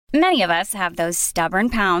Many of us have those stubborn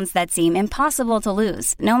pounds that seem impossible to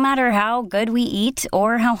lose, no matter how good we eat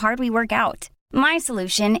or how hard we work out. My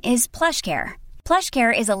solution is PlushCare.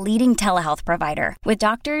 PlushCare is a leading telehealth provider with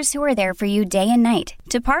doctors who are there for you day and night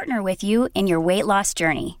to partner with you in your weight loss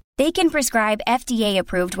journey. They can prescribe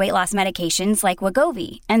FDA-approved weight loss medications like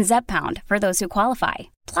Wegovy and Zepbound for those who qualify.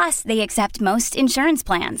 Plus, they accept most insurance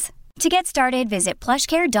plans. To get started, visit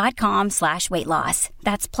plushcare.com/weightloss.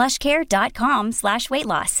 That's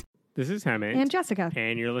plushcare.com/weightloss. This is Hammond. And Jessica.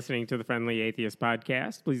 And you're listening to the Friendly Atheist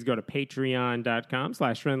Podcast. Please go to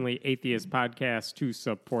patreon.com/Friendly Atheist Podcast to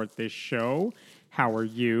support this show. How are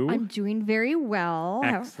you? I'm doing very well.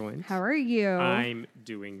 Excellent. How are you? I'm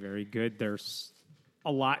doing very good. There's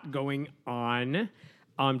a lot going on.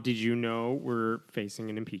 Did you know we're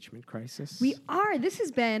facing an impeachment crisis? We are. This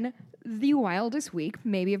has been the wildest week,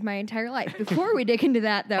 maybe of my entire life. Before we dig into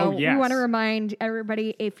that, though, we want to remind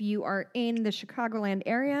everybody, if you are in the Chicagoland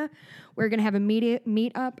area, we're going to have a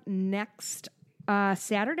meet up next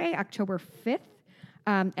Saturday, October 5th,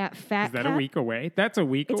 at Fat Is that Cat. a week away? That's a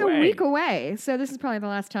week away. It's a week away. So this is probably the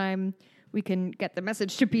last time we can get the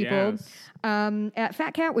message to people. Yes. At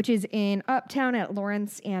Fat Cat, which is in Uptown at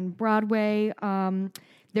Lawrence and Broadway.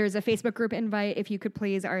 There's a Facebook group invite. If you could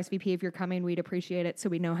please RSVP if you're coming, we'd appreciate it so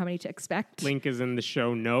we know how many to expect. Link is in the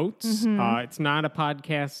show notes. It's not a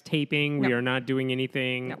podcast taping. Nope. We are not doing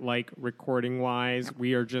anything like recording-wise.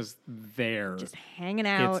 We are just there. Just hanging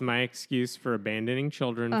out. It's my excuse for abandoning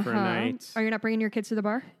children for a night. Are you not bringing your kids to the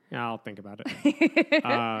bar? I'll think about it.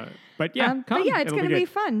 But yeah, come. But yeah, it's going to be good.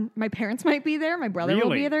 fun. My parents might be there. My brother will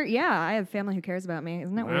Really? be there. Yeah, I have family who cares about me.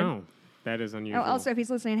 Isn't that weird? Wow, that is unusual. Oh, also, if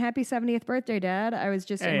he's listening, happy 70th birthday, Dad. I was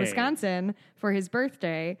just in Wisconsin for his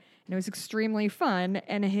birthday, and it was extremely fun,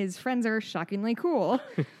 and his friends are shockingly cool.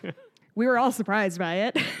 We were all surprised by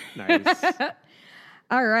it. Nice.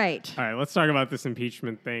 All right. All right, let's talk about this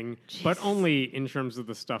impeachment thing, but only in terms of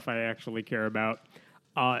the stuff I actually care about.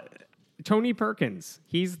 Tony Perkins,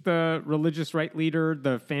 he's the religious right leader,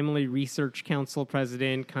 the Family Research Council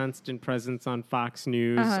president, constant presence on Fox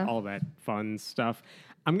News, all that fun stuff.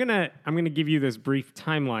 I'm gonna give you this brief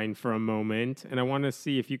timeline for a moment, and I want to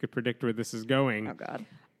see if you could predict where this is going. Oh, God.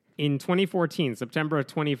 In 2014, September of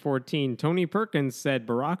 2014, Tony Perkins said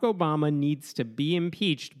Barack Obama needs to be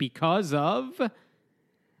impeached because of,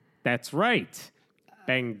 that's right,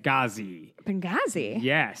 Benghazi. Benghazi?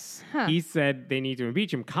 Yes. He said they need to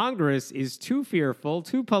impeach him. Congress is too fearful,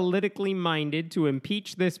 too politically minded to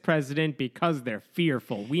impeach this president because they're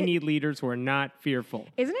fearful. We need leaders who are not fearful.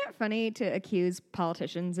 Isn't it funny to accuse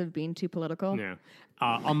politicians of being too political? Yeah.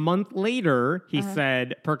 A month later,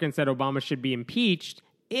 Perkins said Obama should be impeached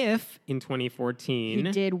if, in 2014...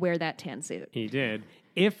 He did wear that tan suit. He did.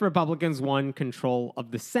 If Republicans won control of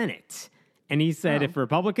the Senate. And he said, if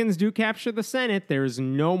Republicans do capture the Senate, there's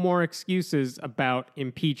no more excuses about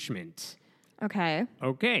impeachment. Okay.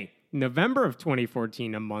 November of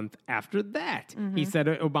 2014, a month after that, he said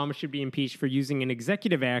Obama should be impeached for using an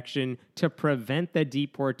executive action to prevent the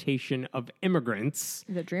deportation of immigrants.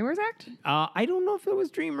 The Dreamers Act? I don't know if it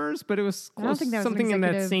was Dreamers, but it was close, something in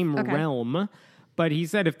an that same realm. But he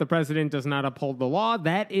said if the president does not uphold the law,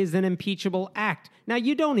 that is an impeachable act. Now,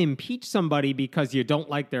 you don't impeach somebody because you don't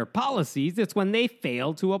like their policies. It's when they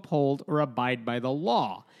fail to uphold or abide by the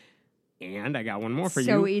law. And I got one more for you.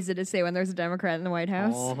 So easy to say when there's a Democrat in the White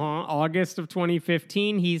House. August of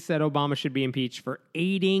 2015, he said Obama should be impeached for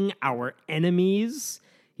aiding our enemies.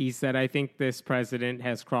 He said, I think this president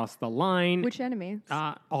has crossed the line. Which enemies?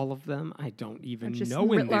 All of them. I don't even Just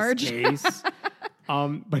know in writ this case.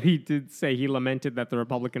 But he did say he lamented that the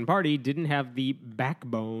Republican Party didn't have the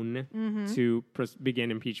backbone to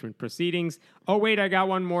begin impeachment proceedings. Oh, wait, I got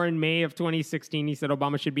one more. In May of 2016, he said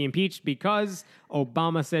Obama should be impeached because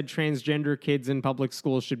Obama said transgender kids in public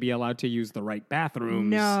schools should be allowed to use the right bathrooms.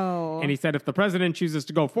 No. And he said if the president chooses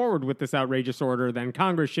to go forward with this outrageous order, then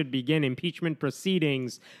Congress should begin impeachment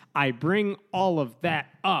proceedings. I bring all of that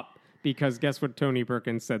up because guess what Tony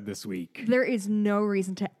Perkins said this week? There is no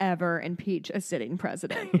reason to ever impeach a sitting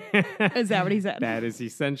president. Is that what he said? That is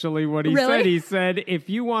essentially what he said. He said, if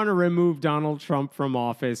you want to remove Donald Trump from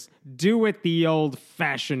office, do it the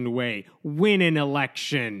old-fashioned way. Win an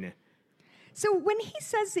election. So when he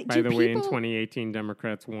says that, By the way, in 2018,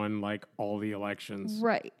 Democrats won, all the elections.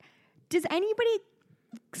 Right. Does anybody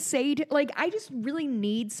say, I just really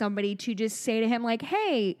need somebody to just say to him,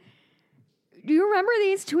 hey, do you remember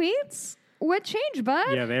these tweets? What changed,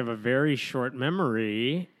 bud? Yeah, they have a very short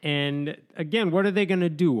memory. And again, what are they going to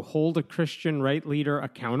do? Hold a Christian right leader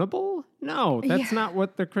accountable? No, that's not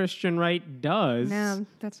what the Christian right does. No,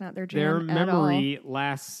 that's not their jam Their at all. memory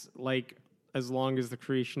lasts as long as the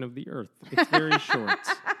creation of the earth. It's very short.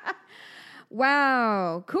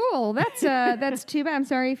 Wow, cool. That's too bad. I'm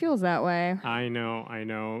sorry he feels that way. I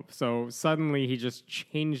know. So suddenly he just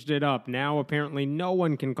changed it up. Now apparently no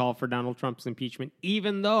one can call for Donald Trump's impeachment,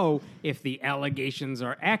 even though if the allegations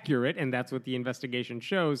are accurate, and that's what the investigation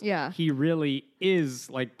shows, he really is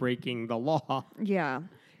like breaking the law. Yeah.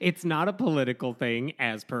 It's not a political thing,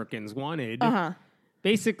 as Perkins wanted. Uh-huh.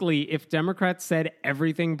 Basically, if Democrats said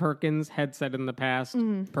everything Perkins had said in the past,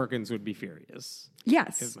 Perkins would be furious.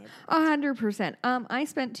 Yes,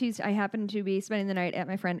 100%. I happened to be spending the night at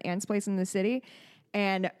my friend Ann's place in the city,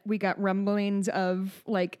 and we got rumblings of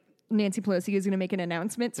like Nancy Pelosi was going to make an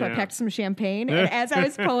announcement, so I packed some champagne. And as I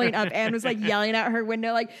was pulling up, Ann was like yelling out her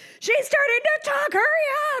window, like, "She's starting to talk!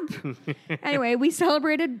 Hurry up!" Anyway, we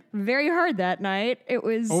celebrated very hard that night. It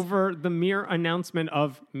was over the mere announcement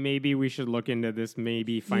of maybe we should look into this.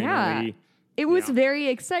 Maybe finally. Yeah. It was very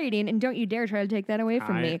exciting, and don't you dare try to take that away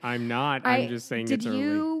from me. I'm not. I'm just saying it's early. Did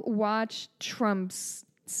you watch Trump's...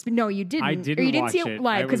 No, you didn't. I didn't you didn't watch see it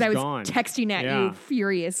live because I was gone. texting at you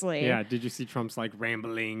furiously. Yeah, did you see Trump's like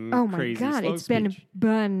rambling, oh my crazy God, slow it's speech? been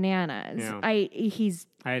bananas. Yeah. I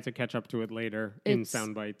had to catch up to it later in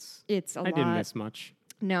sound bites. It's a lot. I didn't miss much.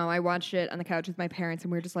 No, I watched it on the couch with my parents,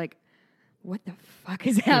 and we were just like, what the fuck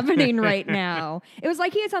is happening right now? It was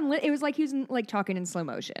like he was like talking in slow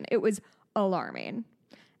motion. It was alarming.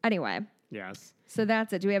 Anyway. Yes. So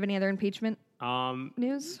that's it. Do we have any other impeachment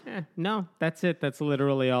news? No, that's it. That's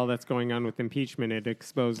literally all that's going on with impeachment. It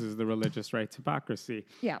exposes the religious right's hypocrisy.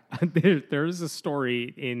 Yeah. There's a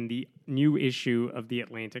story in the new issue of The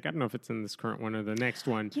Atlantic. I don't know if it's in this current one or the next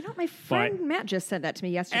one. You know, my friend Matt just sent that to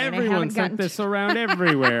me yesterday. Everyone sent this around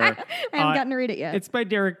everywhere. I haven't gotten to read it yet. It's by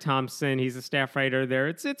Derek Thompson. He's a staff writer there.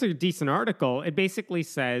 It's a decent article. It basically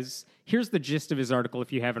says... Here's the gist of his article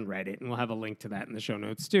if you haven't read it, and we'll have a link to that in the show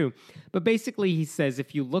notes too. But basically he says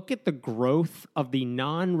if you look at the growth of the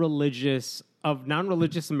non-religious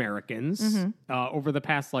Americans over the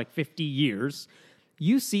past like 50 years,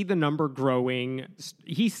 you see the number growing,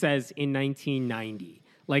 he says, in 1990.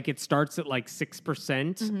 Like it starts at like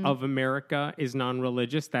 6% of America is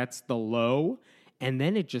non-religious. That's the low. And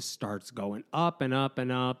then it just starts going up and up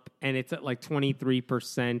and up. And it's at like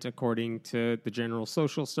 23% according to the General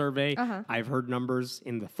Social Survey. I've heard numbers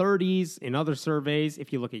in the 30s in other surveys.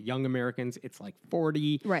 If you look at young Americans, it's like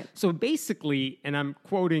 40. Right. So basically, and I'm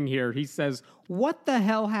quoting here, he says, what the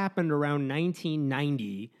hell happened around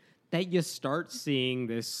 1990 that you start seeing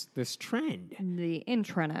this trend? The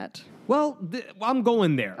intranet. Well, I'm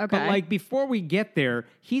going there. Okay. But, like, before we get there,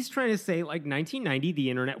 he's trying to say, like, 1990, the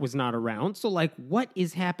internet was not around. So, like, what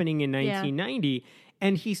is happening in 1990? Yeah.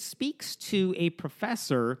 And he speaks to a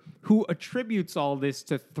professor who attributes all this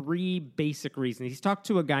to three basic reasons. He's talked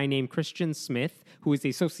to a guy named Christian Smith, who is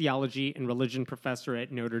a sociology and religion professor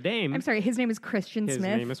at Notre Dame. I'm sorry, his name is Christian Smith?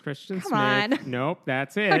 His name is Christian Smith. Come on. Nope,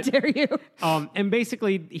 that's it. How dare you? And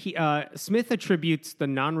basically, Smith attributes the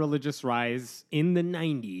non-religious rise in the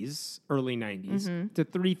 90s, early 90s, to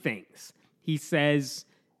three things. He says,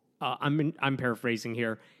 I'm paraphrasing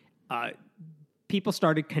here, people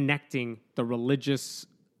started connecting the religious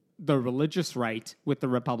right with the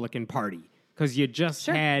Republican Party because you just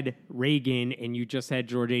had Reagan and you just had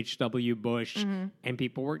George H.W. Bush and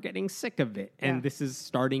people were getting sick of it. And this is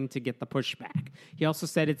starting to get the pushback. He also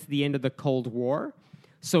said it's the end of the Cold War.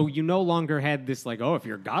 So you no longer had this like, oh, if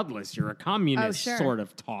you're godless, you're a communist sort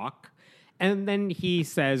of talk. And then he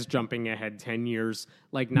says, jumping ahead 10 years,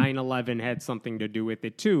 like 9/11 had something to do with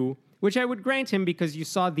it too. Which I would grant him because you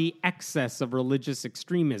saw the excess of religious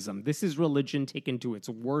extremism. This is religion taken to its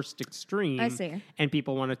worst extreme. I see. And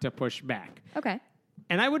people wanted to push back. Okay.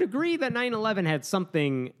 And I would agree that 9/11 had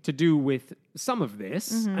something to do with some of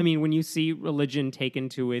this. I mean, when you see religion taken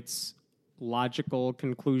to its logical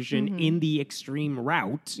conclusion in the extreme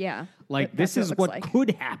route, like this is what could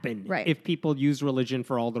happen if people use religion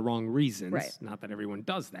for all the wrong reasons. Right. Not that everyone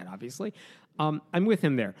does that, obviously. I'm with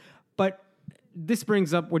him there. But this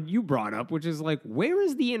brings up what you brought up, which is like, where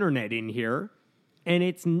is the internet in here?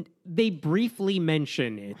 And they briefly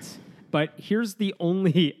mention it, but here's the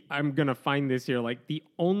only, I'm going to find this here, like the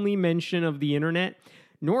only mention of the internet,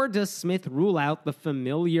 nor does Smith rule out the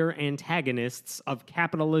familiar antagonists of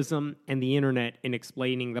capitalism and the internet in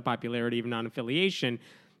explaining the popularity of non-affiliation.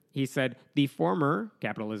 He said, the former,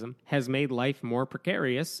 capitalism, has made life more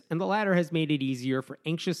precarious, and the latter has made it easier for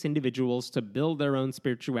anxious individuals to build their own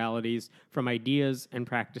spiritualities from ideas and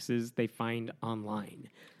practices they find online.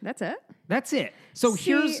 That's it? That's it. So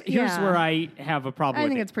here's where I have a problem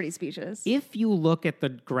with it. I think it's pretty specious. If you look at the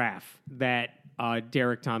graph that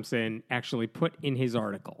Derek Thompson actually put in his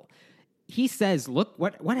article, he says, look,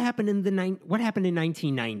 what happened in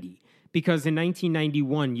 1990? Because in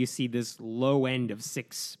 1991, you see this low end of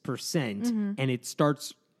 6%, and it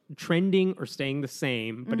starts trending or staying the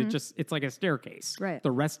same, but it's like a staircase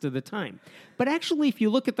the rest of the time. But actually, if you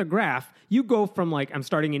look at the graph, you go from like, I'm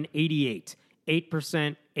starting in 88,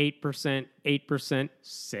 8%, 8%, 8%,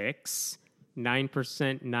 6,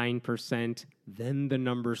 9%, 9%, then the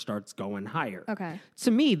number starts going higher. Okay.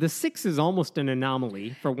 To me, the 6 is almost an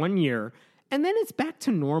anomaly for 1 year, and then it's back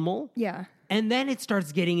to normal. Yeah. And then it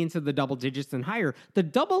starts getting into the double digits and higher. The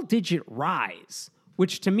double digit rise,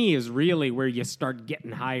 which to me is really where you start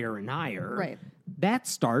getting higher and higher. Right. That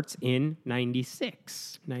starts in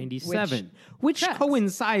 96, 97, which tracks.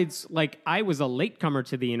 coincides, like I was a latecomer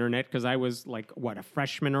to the internet because I was like, a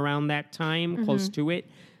freshman around that time, close to it.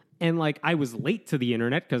 And like I was late to the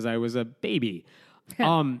internet because I was a baby.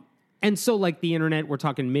 And so like the internet, we're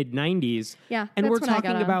talking mid 90s. Yeah. And we're that's when I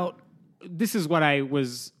talking got on. about, this is what I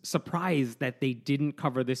was surprised that they didn't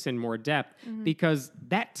cover this in more depth, because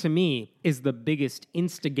that to me is the biggest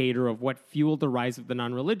instigator of what fueled the rise of the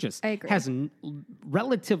non-religious. I agree. Has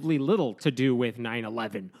relatively little to do with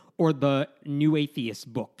 9/11 or the New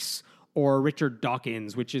Atheist books or Richard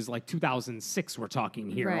Dawkins, which is like 2006 we're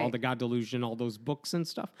talking here, Right. all the God Delusion, all those books and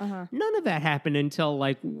stuff. None of that happened until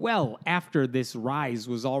like well after this rise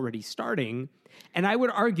was already starting. And I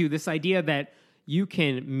would argue this idea that you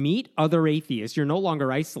can meet other atheists. You're no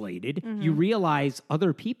longer isolated. You realize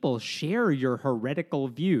other people share your heretical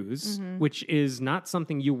views, which is not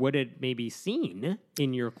something you would have maybe seen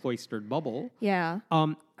in your cloistered bubble. Yeah.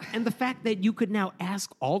 And the fact that you could now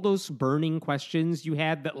ask all those burning questions you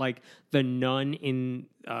had that like the nun in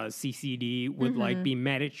CCD would like be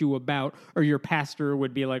mad at you about, or your pastor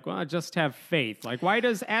would be like, well, just have faith. Like, why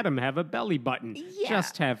does Adam have a belly button? Yeah.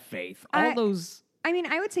 Just have faith. All those... I mean,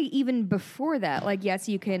 I would say even before that, like, yes,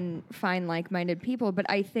 you can find like-minded people, but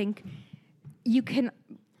I think you can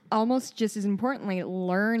almost just as importantly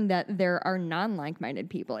learn that there are non-like-minded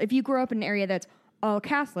people. If you grow up in an area that's all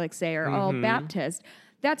Catholic, say, or all Baptist,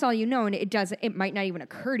 that's all you know, and it might not even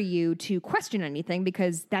occur to you to question anything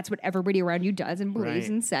because that's what everybody around you does and believes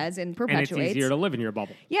and says and perpetuates. And it's easier to live in your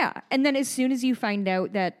bubble. Yeah, and then as soon as you find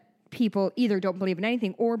out that people either don't believe in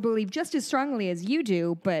anything or believe just as strongly as you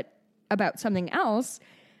do, but about something else,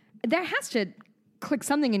 that has to click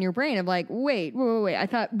something in your brain of like, wait, I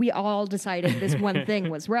thought we all decided this one thing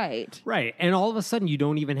was right. Right. And all of a sudden, you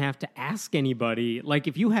don't even have to ask anybody. Like,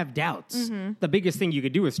 if you have doubts, the biggest thing you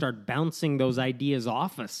could do is start bouncing those ideas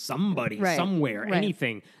off of somebody, somewhere,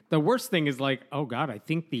 anything. The worst thing is like, oh, God, I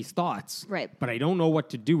think these thoughts, but I don't know what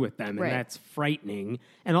to do with them, and that's frightening.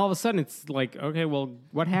 And all of a sudden, it's like, okay, well,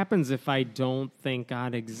 what happens if I don't think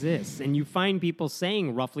God exists? And you find people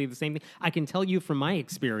saying roughly the same thing. I can tell you from my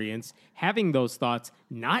experience, having those thoughts,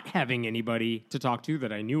 not having anybody to talk to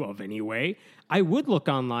that I knew of anyway, I would look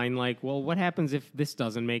online like, well, what happens if this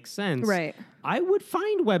doesn't make sense? Right. I would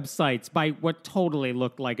find websites by what totally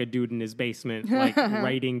looked like a dude in his basement, like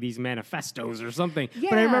writing these manifestos or something. Yeah.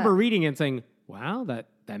 But I remember reading it and saying, wow, that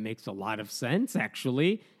makes a lot of sense,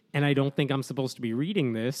 actually. And I don't think I'm supposed to be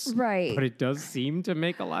reading this. Right. But it does seem to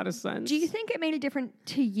make a lot of sense. Do you think it made a difference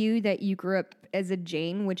to you that you grew up as a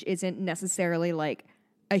Jain, which isn't necessarily like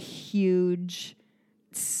a huge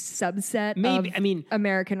subset of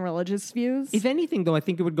American religious views? If anything, though, I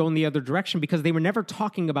think it would go in the other direction because they were never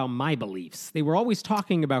talking about my beliefs. They were always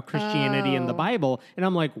talking about Christianity and the Bible. And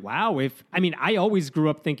I'm like, wow, I always grew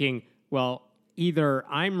up thinking, well, either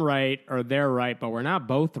I'm right or they're right, but we're not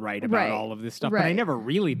both right about all of this stuff. But I never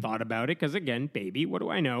really thought about it because, again, baby, what do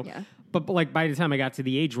I know? Yeah. But like by the time I got to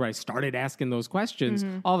the age where I started asking those questions,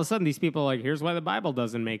 all of a sudden these people are like, here's why the Bible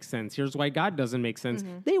doesn't make sense. Here's why God doesn't make sense.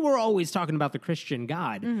 They were always talking about the Christian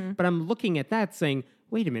God. But I'm looking at that saying,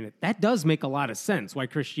 wait a minute, that does make a lot of sense why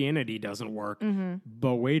Christianity doesn't work.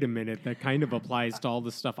 But wait a minute, that kind of applies to all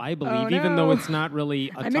the stuff I believe, even though it's not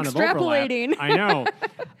really a ton of overlap. I know.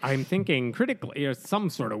 I'm thinking critically or some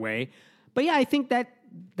sort of way. But yeah, I think that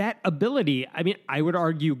ability, I would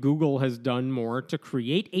argue Google has done more to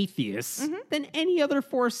create atheists than any other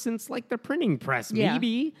force since like the printing press,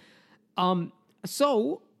 maybe.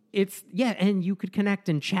 So it's, and you could connect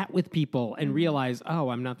and chat with people and realize, oh,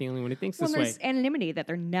 I'm not the only one who thinks this way. There's anonymity that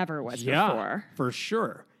there never was before. Yeah, for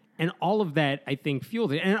sure. And all of that, I think,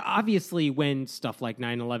 fueled it. And obviously, when stuff like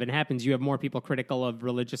 9/11 happens, you have more people critical of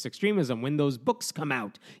religious extremism. When those books come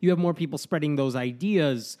out, you have more people spreading those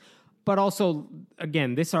ideas. But also,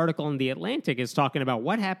 again, this article in The Atlantic is talking about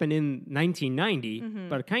what happened in 1990,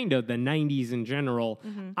 but kind of the 90s in general.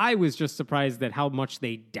 I was just surprised at how much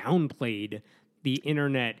they downplayed the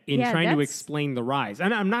internet in trying to explain the rise.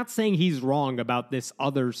 And I'm not saying he's wrong about this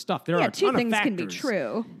other stuff. There are a ton of factors. Two things can be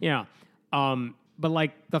true. Yeah. But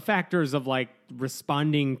like the factors of like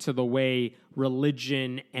responding to the way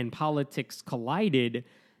religion and politics collided,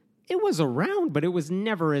 it was around, but it was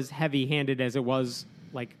never as heavy-handed as it was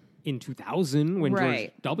like in 2000 when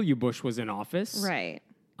George W. Bush was in office. Right.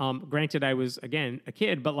 Granted, I was, again, a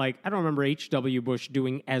kid, but like I don't remember H.W. Bush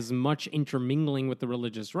doing as much intermingling with the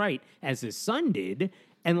religious right as his son did.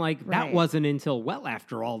 And like that wasn't until well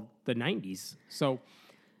after all the 90s. So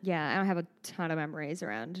yeah, I don't have a ton of memories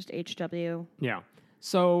around just HW. Yeah.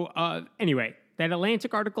 So anyway, that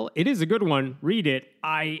Atlantic article, it is a good one. Read it.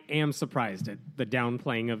 I am surprised at the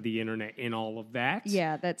downplaying of the internet in all of that.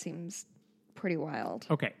 Yeah, that seems pretty wild.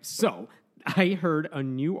 Okay, so I heard a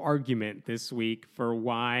new argument this week for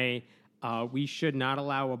why we should not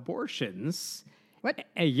allow abortions. What?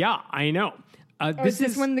 Yeah, I know. This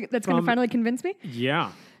is one that's going to finally convince me?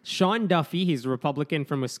 Yeah. Sean Duffy, he's a Republican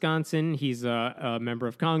from Wisconsin. He's a member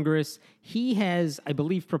of Congress. He has, I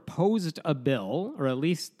believe, proposed a bill, or at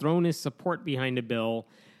least thrown his support behind a bill,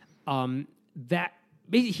 that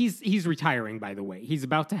he's retiring, by the way. He's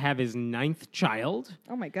about to have his 9th child.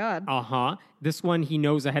 Oh, my God. Uh-huh. This one, he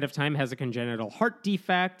knows ahead of time, has a congenital heart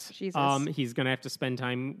defect. Jesus. He's going to have to spend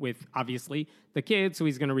time with, obviously, the kids, so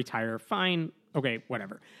he's going to retire. Fine. Okay,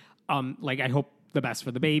 whatever. I hope the best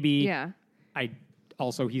for the baby. Yeah.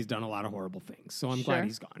 Also, he's done a lot of horrible things, so I'm glad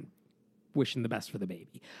he's gone. Wishing the best for the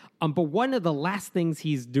baby. But one of the last things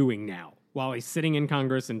he's doing now, while he's sitting in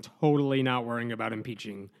Congress and totally not worrying about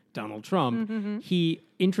impeaching Donald Trump, he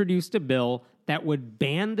introduced a bill that would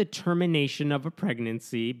ban the termination of a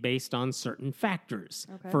pregnancy based on certain factors.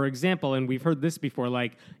 Okay. For example, and we've heard this before,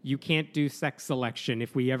 like, you can't do sex selection.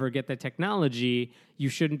 If we ever get the technology, you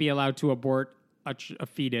shouldn't be allowed to abort a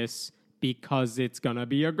fetus because it's going to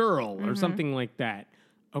be a girl or something like that.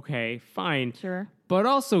 Okay, fine. Sure. But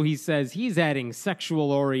also he says he's adding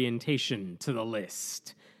sexual orientation to the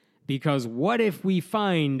list. Because what if we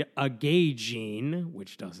find a gay gene,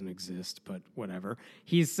 which doesn't exist, but whatever.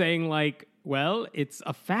 He's saying like, well, it's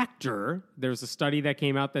a factor. There's a study that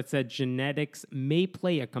came out that said genetics may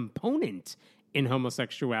play a component in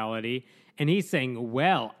homosexuality. And he's saying,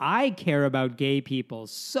 well, I care about gay people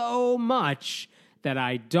so much that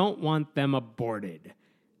I don't want them aborted.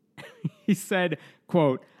 He said,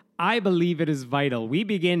 quote, I believe it is vital we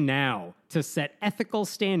begin now to set ethical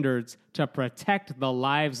standards to protect the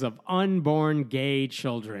lives of unborn gay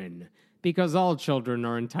children, because all children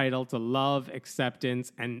are entitled to love,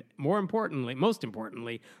 acceptance, and most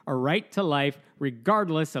importantly, a right to life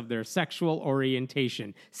regardless of their sexual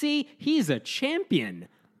orientation. See, he's a champion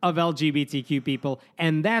of LGBTQ people,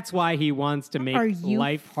 and that's why he wants to make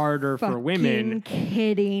life harder for women. Are you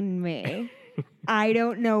kidding me? I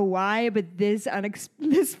don't know why, but this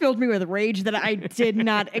filled me with rage that I did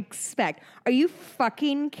not expect. Are you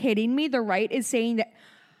fucking kidding me? The right is saying that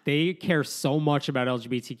they care so much about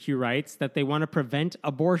LGBTQ rights that they want to prevent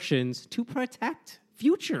abortions to protect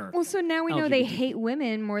future. Well, so now we know they hate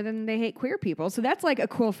women more than they hate queer people. So that's like a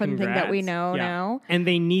cool, fun thing that we know now. And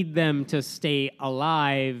they need them to stay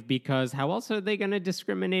alive because how else are they going to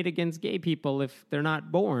discriminate against gay people if they're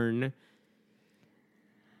not born?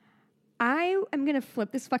 I am going to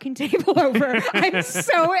flip this fucking table over. I'm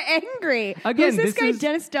so angry. Again, who's this guy,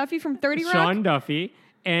 Dennis Duffy from 30 Rock? Sean Duffy.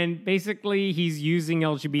 And basically, he's using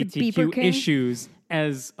LGBTQ issues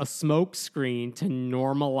as a smokescreen to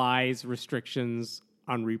normalize restrictions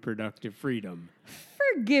on reproductive freedom.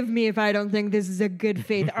 Forgive me if I don't think this is a good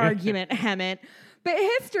faith argument, Hammett. But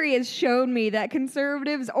history has shown me that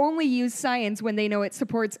conservatives only use science when they know it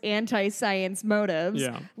supports anti-science motives.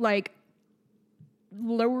 Yeah. Like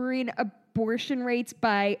lowering abortion rates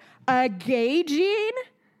by a gay gene?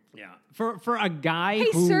 Yeah. For a guy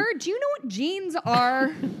Hey, sir, do you know what genes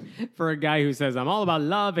are? For a guy who says, I'm all about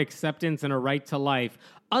love, acceptance, and a right to life.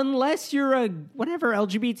 Unless you're a whatever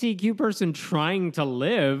LGBTQ person trying to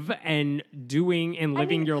live and doing and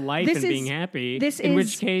living your life and being happy, in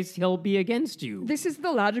which case he'll be against you. This is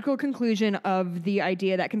the logical conclusion of the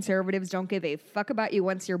idea that conservatives don't give a fuck about you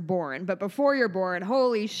once you're born. But before you're born,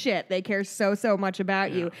 holy shit, they care so much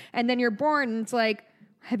about you. And then you're born and it's like,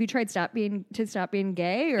 have you tried stop being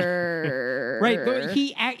gay or right?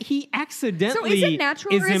 He accidentally. So is it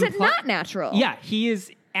natural or is it not natural? Yeah, he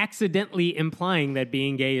is accidentally implying that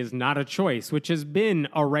being gay is not a choice, which has been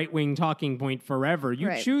a right-wing talking point forever. You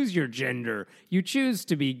choose your gender. You choose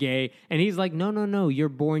to be gay. And he's like, no, you're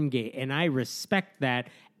born gay. And I respect that.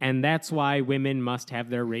 And that's why women must have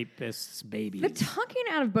their rapists' babies. The talking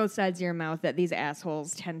out of both sides of your mouth that these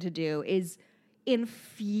assholes tend to do is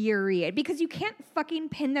infuriate because you can't fucking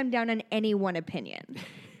pin them down on any one opinion.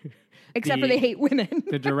 Except for they hate women.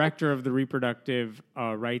 The director of the reproductive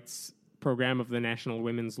rights program of the National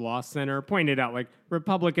Women's Law Center, pointed out, like,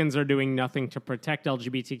 Republicans are doing nothing to protect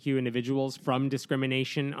LGBTQ individuals from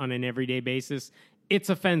discrimination on an everyday basis. It's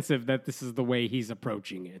offensive that this is the way he's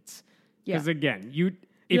approaching it. Because, again,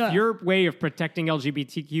 if your way of protecting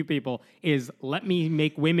LGBTQ people is let me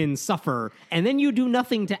make women suffer, and then you do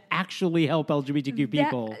nothing to actually help LGBTQ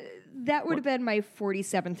people... That would have been my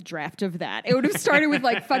 47th draft of that. It would have started with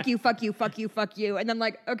like, fuck you, fuck you, fuck you, fuck you. And then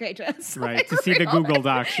like, okay, Jess. Right. Like, to see the Google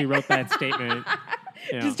Doc, she wrote that statement.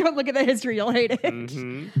 Yeah. Just don't look at the history. You'll hate it.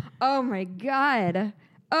 Mm-hmm. Oh, my God.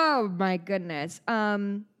 Oh, my goodness.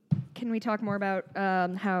 Can we talk more about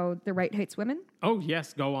how the right hates women? Oh,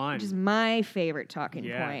 yes. Go on. Which is my favorite talking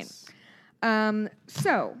point.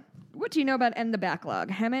 So... what do you know about End the Backlog,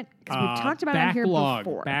 Hammett? Because we've talked about it here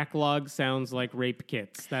before. Backlog sounds like rape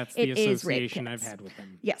kits. That's the association I've had with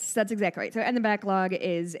them. Yes, that's exactly right. So End the Backlog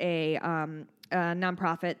is a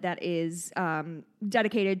nonprofit that is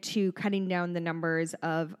dedicated to cutting down the numbers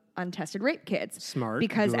of untested rape kits. Smart.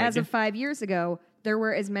 Because as of 5 years ago, there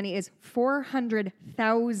were as many as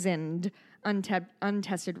 400,000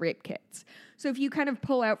 untested rape kits. So if you kind of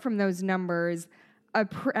pull out from those numbers...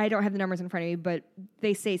 I don't have the numbers in front of me, but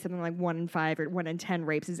they say something like 1 in 5 or 1 in 10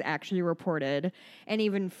 rapes is actually reported, and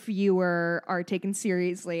even fewer are taken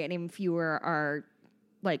seriously, and even fewer are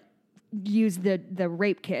like use the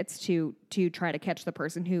rape kits to try to catch the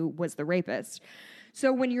person who was the rapist.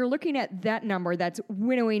 So when you're looking at that number, that's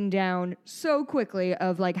winnowing down so quickly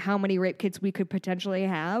of like how many rape kits we could potentially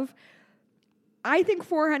have. I think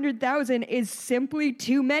 400,000 is simply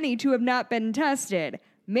too many to have not been tested.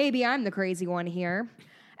 Maybe I'm the crazy one here.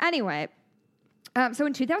 Anyway, so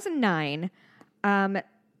in 2009, some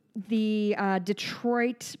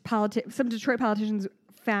Detroit politicians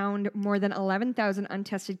found more than 11,000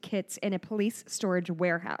 untested kits in a police storage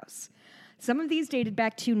warehouse. Some of these dated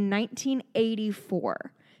back to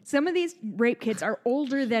 1984. Some of these rape kits are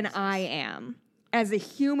older than I am as a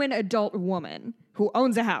human adult woman who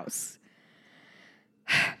owns a house.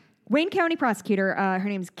 Wayne County prosecutor, her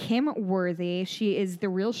name's Kim Worthy. She is the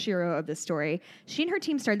real shero of this story. She and her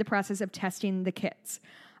team started the process of testing the kits.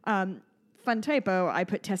 Fun typo, I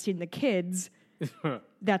put testing the kids.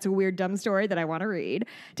 That's a weird, dumb story that I want to read.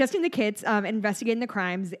 Testing the kits, investigating the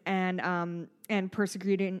crimes, and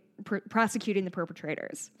prosecuting the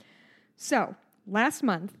perpetrators. So, last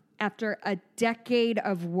month, after a decade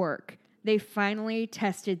of work, they finally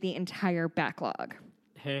tested the entire backlog.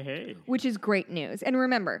 Hey. Which is great news. And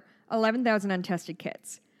remember, 11,000 untested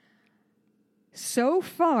kits. So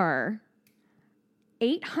far,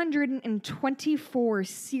 824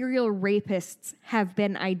 serial rapists have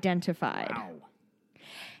been identified. Wow.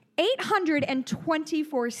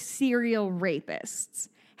 824 serial rapists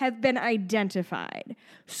have been identified.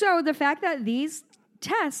 So the fact that these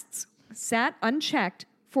tests sat unchecked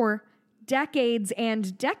for decades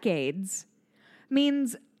and decades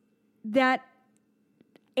means that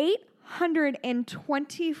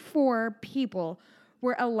 824 people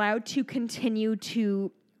were allowed to continue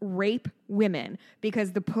to rape women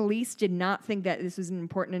because the police did not think that this was an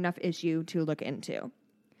important enough issue to look into.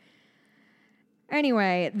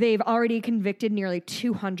 Anyway, they've already convicted nearly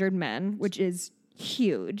 200 men, which is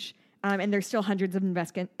huge, and there's still hundreds of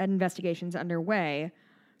investigations underway.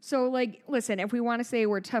 So, like, listen, if we want to say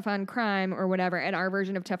we're tough on crime or whatever, and our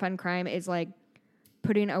version of tough on crime is, like,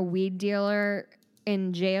 putting a weed dealer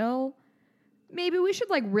in jail, maybe we should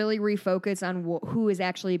like really refocus on who is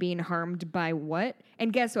actually being harmed by what.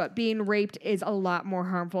 And guess what? Being raped is a lot more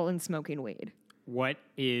harmful than smoking weed. What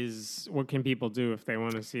can people do if they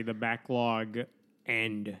want to see the backlog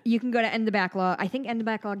end? You can go to End the Backlog. I think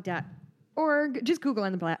endthebacklog.org. Just Google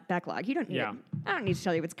End the Backlog. You don't need it. I don't need to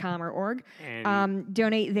tell you if it's com or org.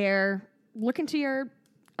 Donate there. Look into your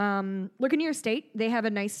state. They have a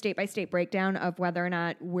nice state-by-state breakdown of whether or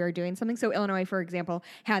not we're doing something. So Illinois, for example,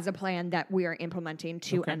 has a plan that we are implementing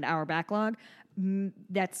to end our backlog.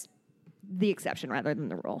 That's the exception rather than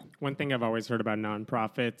the rule. One thing I've always heard about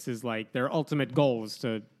nonprofits is like their ultimate goal is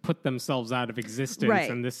to put themselves out of existence. Right.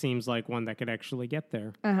 And this seems like one that could actually get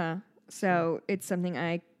there. So it's something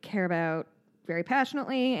I care about very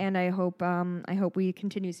passionately, and I hope we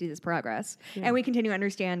continue to see this progress. Yeah. And we continue to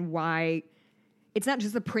understand why it's not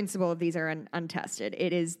just the principle of these are untested.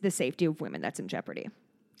 It is the safety of women that's in jeopardy.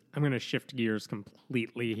 I'm going to shift gears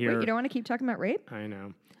completely here. Wait, you don't want to keep talking about rape? I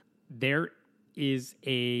know. There is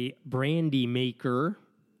a brandy maker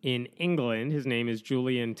in England. His name is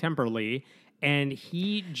Julian Temperley, and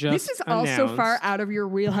he just This is also far out of your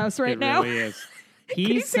wheelhouse right now. It really is. Can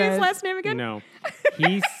you say his last name again? No.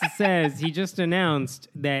 He he just announced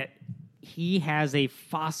that he has a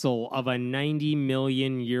fossil of a 90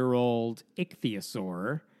 million year old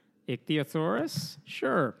ichthyosaur Ichthyosaurus?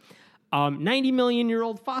 Sure. 90 million year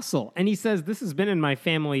old fossil. And he says, this has been in my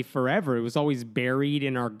family forever. It was always buried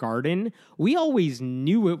in our garden. We always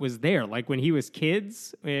knew it was there. Like when he was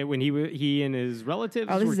kids, when he and his relatives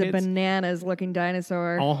were kids. Oh, this is a bananas looking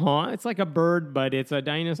dinosaur. It's like a bird, but it's a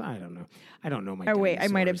dinosaur. I don't know my dinosaurs. Wait, I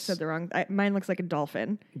might have said the wrong. Mine looks like a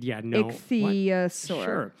dolphin. Yeah, no. Ichthyosaur.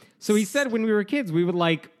 Sure. So he said when we were kids, we would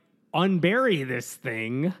like unbury this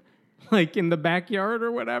thing, like in the backyard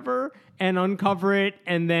or whatever, and uncover it,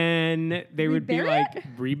 and then they would be like,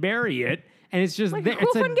 rebury it. And it's just,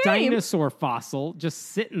 it's a dinosaur fossil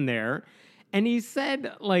just sitting there. And he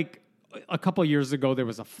said, like, a couple years ago, there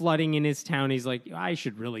was a flooding in his town. He's like, I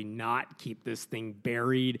should really not keep this thing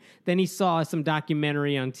buried. Then he saw some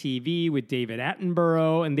documentary on TV with David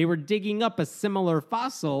Attenborough, and they were digging up a similar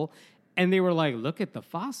fossil. And they were like, look at the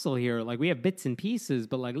fossil here. Like, we have bits and pieces,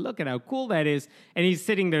 but like, look at how cool that is. And he's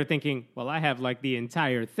sitting there thinking, well, I have like the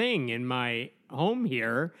entire thing in my home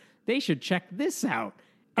here. They should check this out.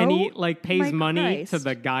 And he like pays money to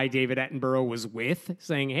the guy David Attenborough was with,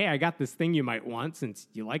 saying, hey, I got this thing you might want since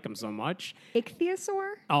you like him so much.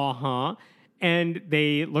 Ichthyosaur? Uh-huh. And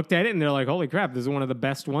they looked at it and they're like, holy crap, this is one of the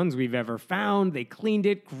best ones we've ever found. They cleaned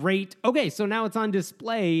it. Great. Okay, so now it's on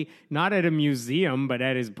display, not at a museum, but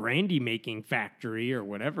at his brandy making factory or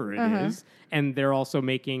whatever it is. And they're also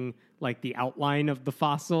making like the outline of the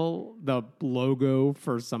fossil, the logo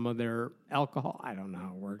for some of their alcohol. I don't know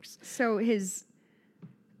how it works. So his...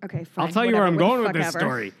 Okay, fine. I'll tell you where I'm going with this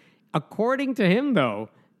story. According to him, though,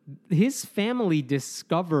 his family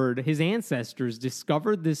his ancestors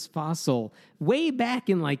discovered this fossil way back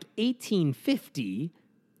in like 1850.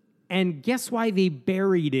 And guess why they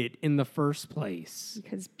buried it in the first place?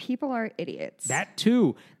 Because people are idiots. That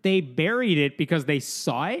too. They buried it because they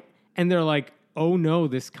saw it and they're like, oh no,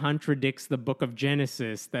 this contradicts the book of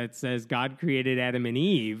Genesis that says God created Adam and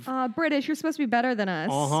Eve. British, you're supposed to be better than us.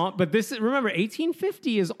 But remember,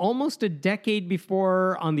 1850 is almost a decade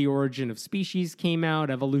before On the Origin of Species came out.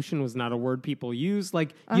 Evolution was not a word people used.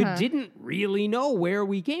 Like, you didn't really know where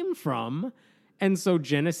we came from. And so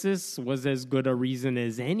Genesis was as good a reason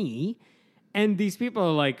as any. And these people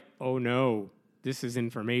are like, oh no, this is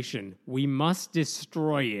information. We must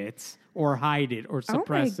destroy it or hide it or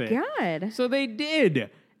suppress it. Oh my God. So they did.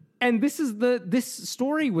 And this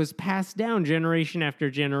story was passed down generation after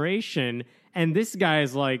generation. And this guy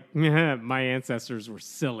is like, my ancestors were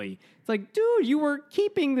silly. It's like, dude, you were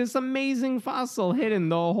keeping this amazing fossil hidden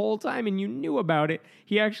the whole time and you knew about it.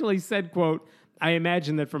 He actually said, quote, I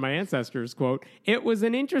imagine that for my ancestors, quote, it was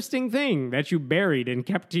an interesting thing that you buried and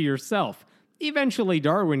kept to yourself. Eventually,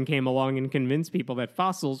 Darwin came along and convinced people that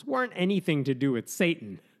fossils weren't anything to do with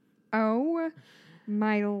Satan. Oh,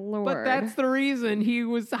 my Lord. But that's the reason he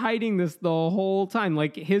was hiding this the whole time.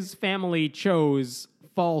 Like, his family chose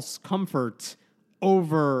false comfort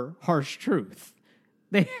over harsh truth.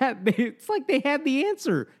 It's like they had the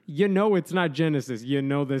answer. You know it's not Genesis. You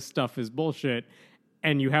know this stuff is bullshit.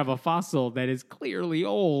 And you have a fossil that is clearly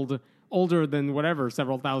older than whatever,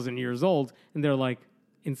 several thousand years old. And they're like,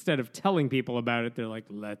 instead of telling people about it, they're like,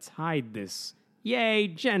 let's hide this. Yay,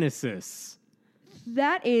 Genesis.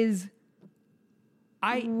 That is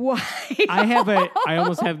why. I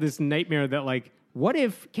almost have this nightmare that, like, what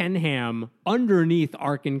if Ken Ham, underneath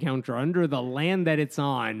Ark Encounter, under the land that it's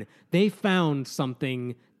on, they found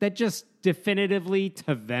something that just definitively,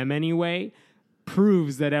 to them anyway,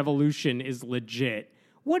 proves that evolution is legit.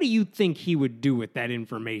 What do you think he would do with that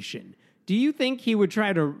information? Do you think he would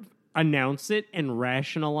try to announce it and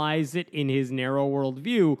rationalize it in his narrow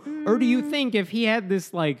worldview? Or do you think if he had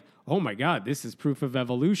this, like, oh my God, this is proof of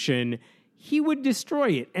evolution, he would destroy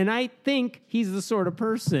it? And I think he's the sort of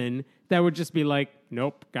person that would just be like,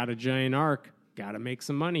 nope, got a giant ark, got to make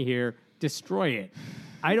some money here, destroy it.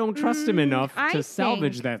 I don't trust him enough to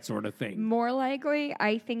salvage that sort of thing. More likely,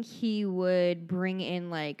 I think he would bring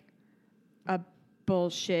in like a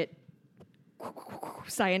bullshit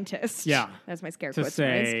scientist. Yeah. That's my scare to quotes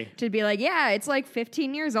say, phrase. To be like, yeah, it's like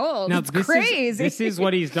 15 years old. Now, it's crazy. This is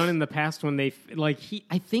what he's done in the past when I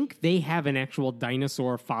think they have an actual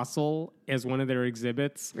dinosaur fossil as one of their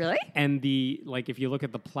exhibits. Really? And if you look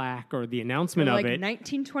at the plaque or the announcement of it.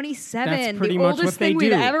 1927. That's pretty the much oldest what they thing do.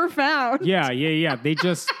 we've ever found. Yeah.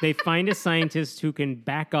 They find a scientist who can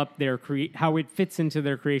back up their how it fits into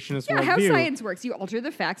their creationist worldview. How science works. You alter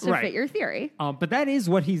the facts to fit your theory. But that is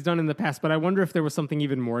what he's done in the past. But I wonder if there was something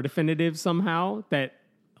even more definitive somehow that,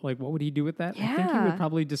 like, what would he do with that? Yeah. I think he would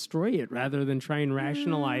probably destroy it rather than try and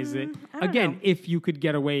rationalize it. Again, if you couldn't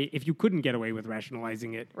get away with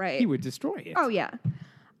rationalizing it, he would destroy it. Oh, yeah.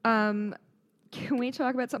 Can we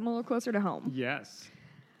talk about something a little closer to home? Yes.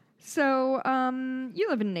 So, you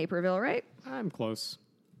live in Naperville, right? I'm close.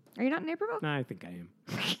 Are you not in Naperville? No, I think I am.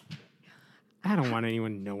 I don't want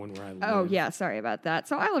anyone knowing where I live. Oh, yeah. Sorry about that.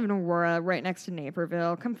 So I live in Aurora, right next to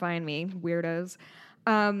Naperville. Come find me, weirdos.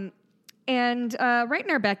 And right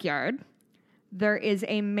in our backyard, there is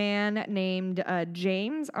a man named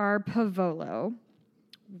James R. Pavolo,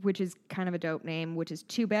 which is kind of a dope name, which is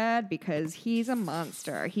too bad because he's a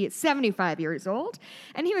monster. He is 75 years old,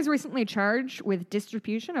 and he was recently charged with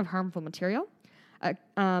distribution of harmful material,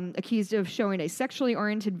 accused of showing a sexually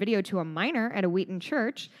oriented video to a minor at a Wheaton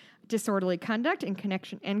church, disorderly conduct in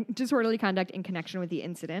connection with the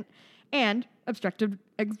incident, and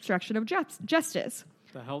obstruction of justice.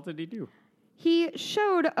 The hell did he do? He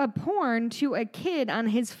showed a porn to a kid on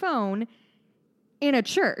his phone in a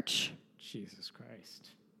church. Jesus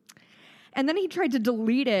Christ. And then he tried to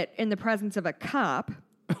delete it in the presence of a cop.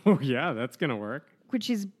 Oh, yeah, that's going to work. Which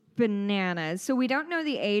is bananas. So we don't know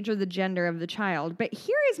the age or the gender of the child, but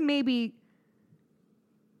here's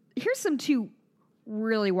some two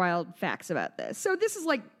really wild facts about this. So this is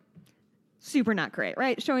like super not great,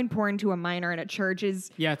 right? Showing porn to a minor in a church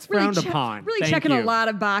is it's frowned upon. Really checking a lot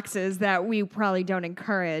of boxes that we probably don't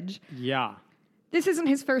encourage. Yeah. This isn't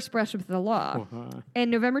his first brush with the law. In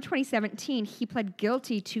November 2017, he pled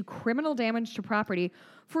guilty to criminal damage to property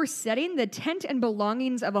for setting the tent and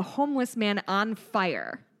belongings of a homeless man on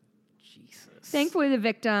fire. Jesus. Thankfully, the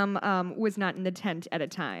victim was not in the tent at the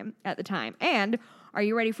time. And are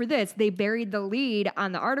you ready for this? They buried the lead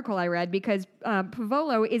on the article I read because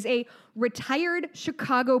Pavolo is a retired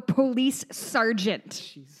Chicago police sergeant.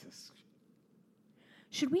 Jesus.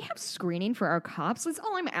 Should we have screening for our cops? That's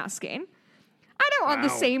all I'm asking. I don't want the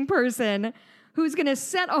same person who's going to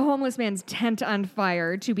set a homeless man's tent on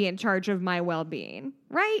fire to be in charge of my well-being,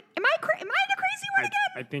 right? Am I the crazy one again?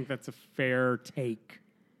 I think that's a fair take.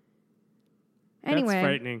 Anyway, that's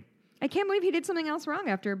frightening. I can't believe he did something else wrong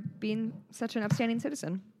after being such an upstanding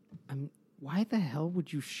citizen. Why the hell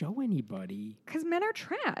would you show anybody? Because men are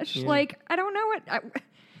trash. Yeah. Like, I don't know what...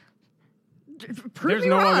 There's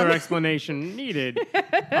no other explanation needed.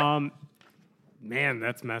 Man,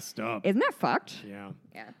 that's messed up. Isn't that fucked? Yeah.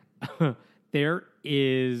 Yeah. There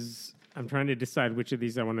is... I'm trying to decide which of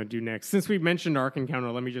these I want to do next. Since we mentioned Ark Encounter,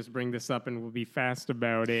 let me just bring this up and we'll be fast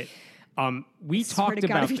about it. We talked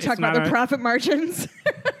about... If you talk about the profit margins...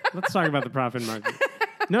 Let's talk about the profit margin.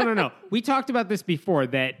 No. We talked about this before,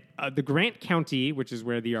 that the Grant County, which is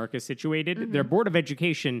where the Ark is situated, their Board of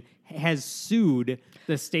Education has sued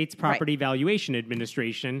the state's Property Valuation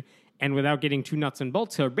Administration. And without getting too nuts and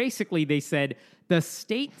bolts here, basically they said the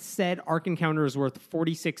state said Ark Encounter is worth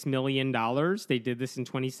 $46 million. They did this in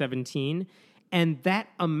 2017. And that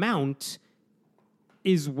amount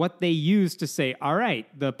is what they use to say, all right,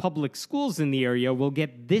 the public schools in the area will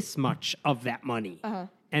get this much of that money.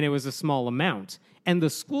 And it was a small amount. And the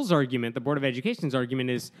school's argument, the Board of Education's argument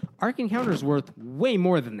is Ark Encounter is worth way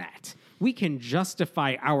more than that. We can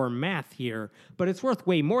justify our math here, but it's worth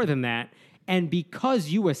way more than that. And because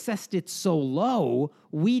you assessed it so low,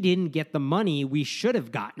 we didn't get the money we should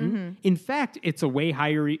have gotten. In fact, it's a way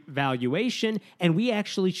higher valuation, and we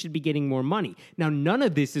actually should be getting more money. Now, none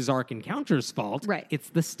of this is Ark Encounter's fault. Right. It's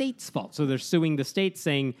the state's fault. So they're suing the state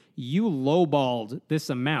saying, you lowballed this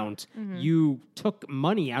amount. You took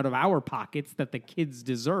money out of our pockets that the kids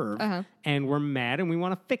deserve, and we're mad, and we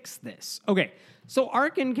want to fix this. Okay, so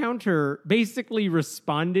Ark Encounter basically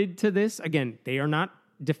responded to this. Again, they are not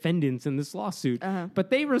defendants in this lawsuit,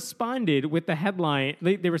 but they responded with the headline.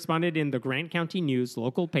 They responded in the Grant County News,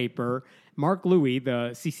 local paper. Mark Louie,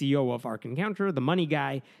 the CCO of Ark Encounter, the money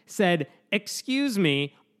guy, said, excuse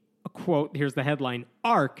me, a quote, here's the headline,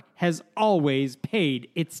 Ark has always paid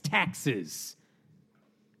its taxes.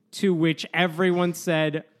 To which everyone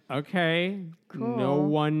said, okay, cool. No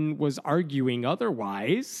one was arguing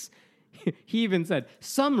otherwise. He even said,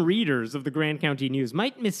 some readers of the Grant County News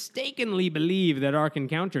might mistakenly believe that Ark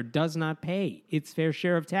Encounter does not pay its fair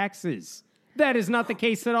share of taxes. That is not the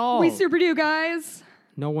case at all. We super do, guys.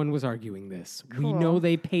 No one was arguing this. Cool. We know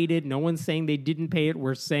they paid it. No one's saying they didn't pay it.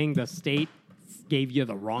 We're saying the state gave you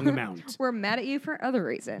the wrong amount. We're mad at you for other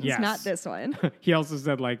reasons, not this one. He also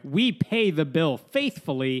said, we pay the bill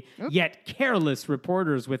faithfully, yet careless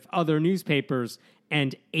reporters with other newspapers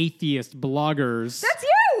and atheist bloggers. That's you!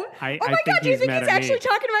 Oh my God, do you think he's actually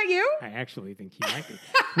talking about you? I actually think he might be.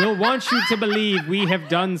 We'll want you to believe we have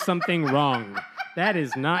done something wrong. That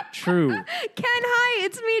is not true. Ken, hi,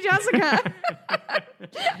 it's me, Jessica.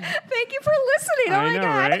 Thank you for listening. I know,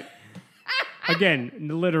 God. Right? Again,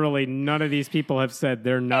 literally none of these people have said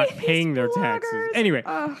they're not paying their taxes. Anyway,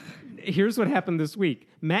 here's what happened this week.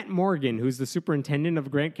 Matt Morgan, who's the superintendent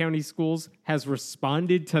of Grant County Schools, has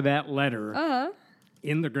responded to that letter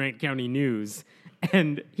in the Grant County News.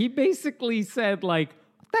 And he basically said, like,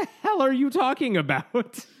 what the hell are you talking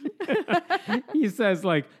about? He says,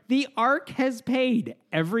 like, the ARC has paid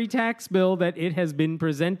every tax bill that it has been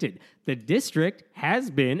presented. The district has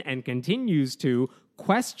been and continues to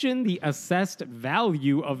question the assessed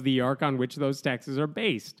value of the ARC on which those taxes are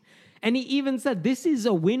based. And he even said this is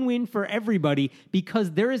a win-win for everybody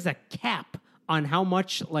because there is a cap on how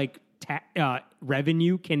much, like,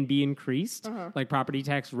 revenue can be increased, like property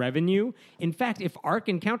tax revenue. In fact, if ARC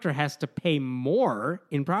Encounter has to pay more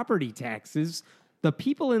in property taxes, the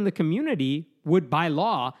people in the community would, by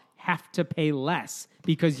law, have to pay less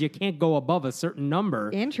because you can't go above a certain number.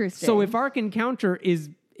 Interesting. So if ARC Encounter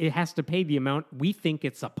it has to pay the amount we think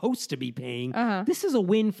it's supposed to be paying, this is a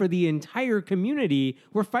win for the entire community.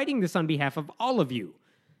 We're fighting this on behalf of all of you.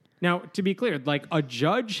 Now, to be clear, like a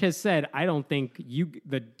judge has said, I don't think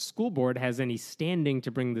the school board has any standing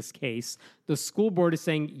to bring this case. The school board is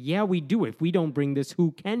saying, yeah, we do. If we don't bring this,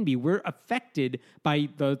 who can be? We're affected by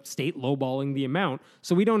the state lowballing the amount.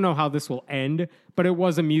 So we don't know how this will end. But it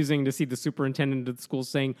was amusing to see the superintendent of the school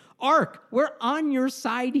saying, ARC, we're on your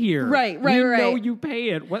side here. Right. We know you pay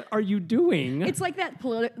it. What are you doing? It's like that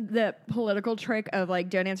the political trick of, like,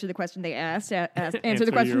 don't answer the question they asked, answer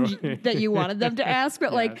the question that you wanted them to ask,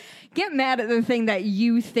 but, like, get mad at the thing that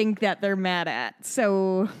you think that they're mad at.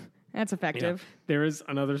 So that's effective. Yeah. There is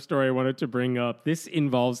another story I wanted to bring up. This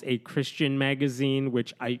involves a Christian magazine,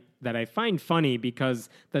 which I find funny because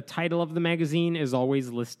the title of the magazine is always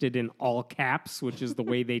listed in all caps, which is the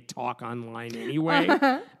way they talk online anyway.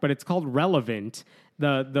 But it's called Relevant.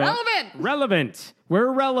 Relevant.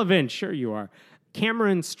 We're relevant. Sure you are.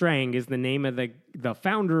 Cameron Strang is the name of the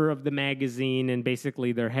founder of the magazine and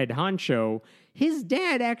basically their head honcho. His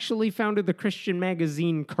dad actually founded the Christian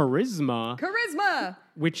magazine Charisma,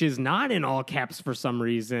 which is not in all caps for some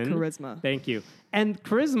reason. Charisma. Thank you. And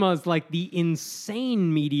Charisma is like the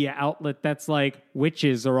insane media outlet that's like,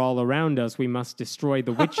 witches are all around us. We must destroy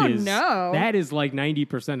the witches. Oh, no. That is like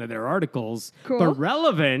 90% of their articles. Cool. But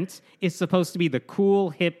Relevant is supposed to be the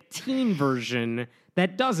cool, hip teen version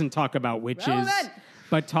that doesn't talk about witches,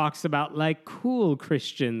 but talks about, like, cool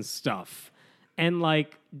Christian stuff. And,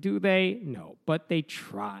 like, do they? No, but they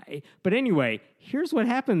try. But anyway, here's what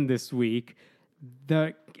happened this week.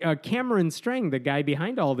 The Cameron Strang, the guy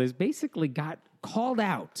behind all this, basically got called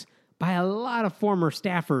out by a lot of former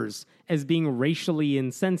staffers as being racially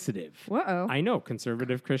insensitive. Uh-oh. I know,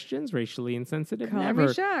 conservative Christians, racially insensitive, Call never.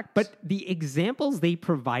 me shocked. But the examples they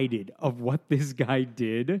provided of what this guy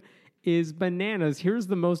did is bananas. Here's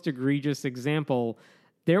the most egregious example.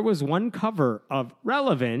 There was one cover of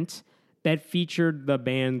Relevant that featured the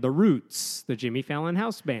band The Roots, the Jimmy Fallon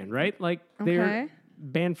house band, right? Like, they're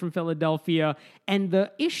band from Philadelphia, and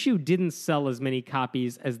the issue didn't sell as many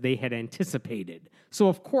copies as they had anticipated. So,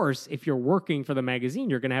 of course, if you're working for the magazine,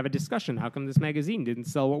 you're going to have a discussion. How come this magazine didn't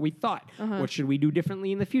sell what we thought? What should we do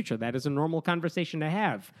differently in the future? That is a normal conversation to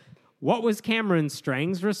have. What was Cameron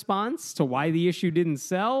Strang's response to why the issue didn't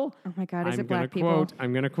sell? Oh my God, is it black people?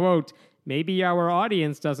 I'm going to quote, maybe our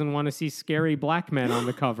audience doesn't want to see scary black men on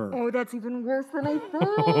the cover. Oh, that's even worse than I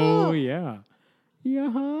thought. Oh, yeah.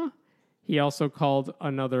 Yeah. He also called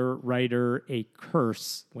another writer a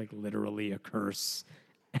curse, like literally a curse.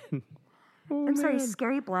 I'm sorry,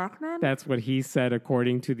 scary black men? That's what he said,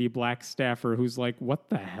 according to the black staffer, who's like, what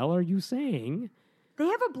the hell are you saying? They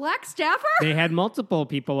have a black staffer? They had multiple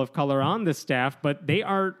people of color on the staff, but they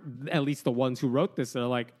are, at least the ones who wrote this, they're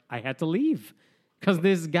like, I had to leave. Because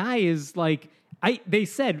this guy is like, they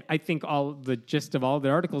said, I think all the gist of all the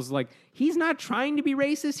articles is like, he's not trying to be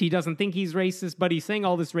racist. He doesn't think he's racist, but he's saying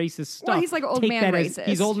all this racist stuff. Well, he's like old man racist.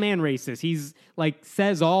 He's old man racist. He's like,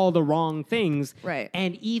 says all the wrong things. Right.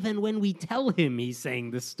 And even when we tell him he's saying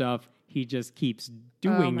this stuff, he just keeps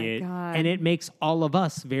doing it. God. And it makes all of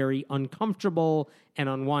us very uncomfortable and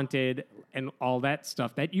unwanted and all that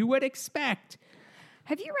stuff that you would expect.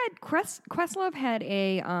 Have you read Questlove had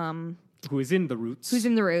a... Who is in The Roots. Who's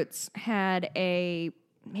in The Roots had maybe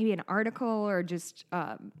an article or just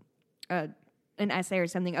an essay or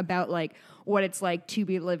something about like what it's like to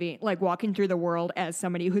be living, like walking through the world as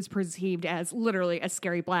somebody who's perceived as literally a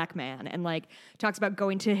scary black man, and like talks about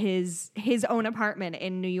going to his own apartment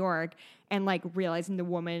in New York and like realizing the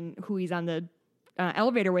woman who he's on the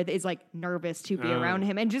elevator with is like nervous to be around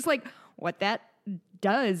him, and just like what that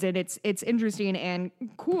does. And it's interesting and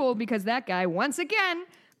cool because that guy, once again,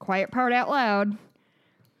 quiet part out loud.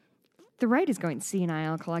 The right is going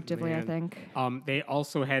senile collectively, Man. I think. They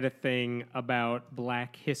also had a thing about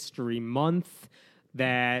Black History Month.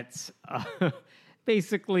 that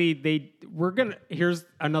basically here's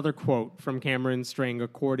another quote from Cameron Strang,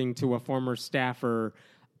 according to a former staffer.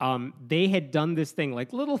 They had done this thing,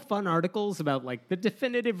 like little fun articles about like the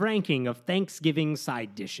definitive ranking of Thanksgiving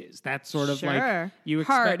side dishes. That's sort of like you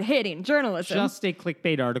expect hard-hitting journalism. Just a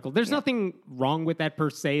clickbait article. There's nothing wrong with that per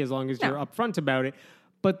se, as long as you're upfront about it.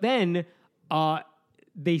 But then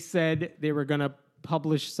they said they were going to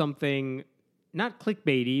publish something not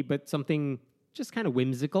clickbaity, but something just kind of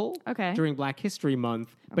whimsical during Black History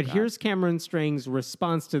Month. But here's Cameron Strang's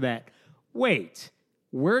response to that. Wait.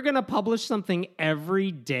 We're going to publish something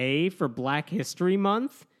every day for Black History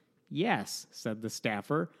Month? Yes, said the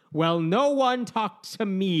staffer. Well, no one talked to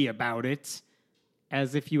me about it.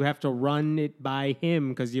 As if you have to run it by him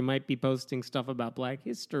because you might be posting stuff about Black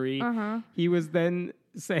history. He was then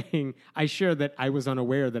saying, I share that I was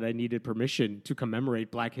unaware that I needed permission to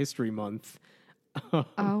commemorate Black History Month.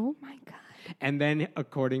 Oh, my God. And then,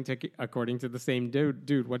 according to the same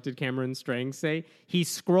dude, what did Cameron Strang say? He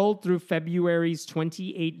scrolled through February's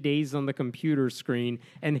 28 days on the computer screen,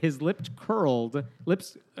 and his lip curled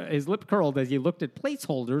as he looked at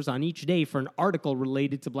placeholders on each day for an article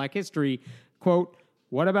related to Black history. Quote,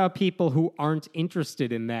 "What about people who aren't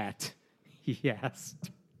interested in that?" he asked.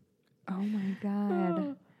 Oh my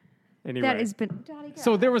God! Anyway, that has been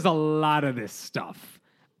so there was a lot of this stuff.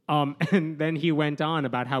 And then he went on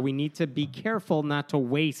about how we need to be careful not to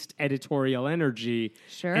waste editorial energy.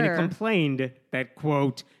 Sure. And he complained that,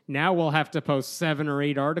 quote, now we'll have to post 7 or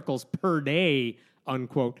 8 articles per day,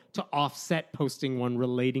 unquote, to offset posting one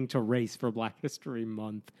relating to race for Black History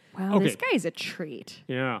Month. Wow, this guy's a treat.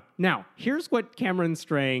 Yeah. Now, here's what Cameron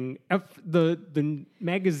Strang, the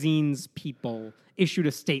magazine's people, issued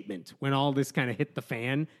a statement when all this kind of hit the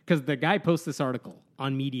fan, because the guy posts this article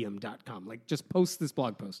on medium.com, like just post this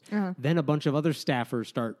blog post. Then a bunch of other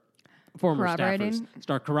staffers former staffers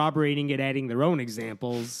start corroborating it, adding their own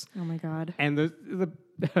examples. Oh my God. And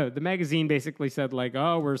the magazine basically said like,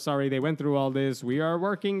 oh, we're sorry they went through all this. We are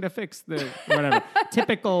working to fix the whatever.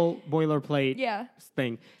 Typical boilerplate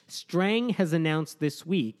thing. Strang has announced this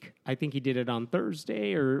week, I think he did it on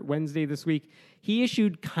Thursday or Wednesday this week, he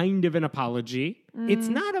issued kind of an apology. It's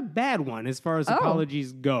not a bad one as far as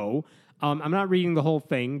apologies go. I'm not reading the whole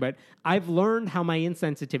thing, but I've learned how my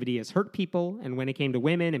insensitivity has hurt people, and when it came to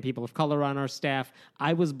women and people of color on our staff,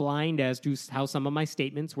 I was blind as to how some of my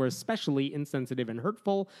statements were especially insensitive and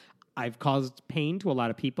hurtful. I've caused pain to a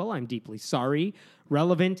lot of people. I'm deeply sorry.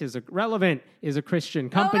 Relevant is a Christian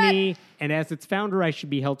company, and as its founder, I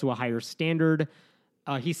should be held to a higher standard.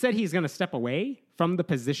 He said he's going to step away from the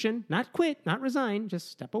position, not quit, not resign,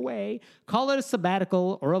 just step away. Call it a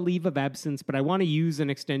sabbatical or a leave of absence, but I want to use an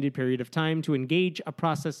extended period of time to engage a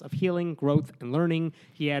process of healing, growth, and learning.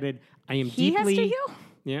 He added, He has to heal?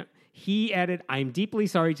 Yeah. He added, I'm deeply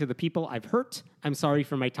sorry to the people I've hurt. I'm sorry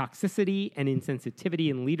for my toxicity and insensitivity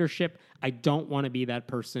in leadership. I don't want to be that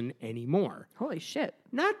person anymore. Holy shit.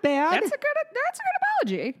 Not bad. That's a good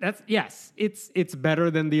apology. Yes. It's better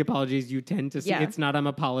than the apologies you tend to see. Yeah. It's not I'm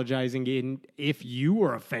apologizing if you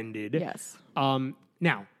were offended. Yes.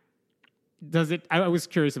 Now, I was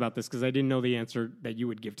curious about this because I didn't know the answer that you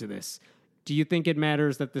would give to this. Do you think it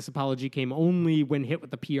matters that this apology came only when hit with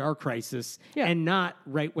the PR crisis and not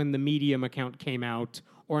right when the Medium account came out,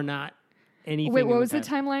 or not anything? Wait, what was the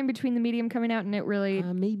timeline between the Medium coming out and it really?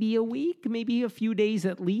 Maybe a week, maybe a few days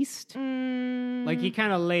at least. Like he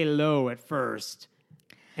kind of lay low at first,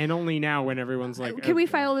 and only now when everyone's like, can we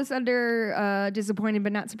file this under disappointed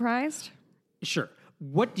but not surprised? Sure.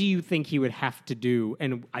 What do you think he would have to do?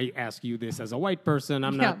 And I ask you this as a white person,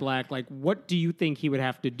 I'm not black. Like, what do you think he would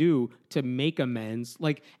have to do to make amends?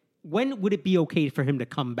 Like, when would it be okay for him to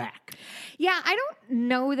come back? Yeah, I don't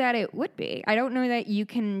know that it would be. I don't know that you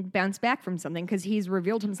can bounce back from something because he's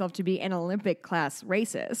revealed himself to be an Olympic class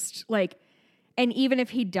racist. Like, and even if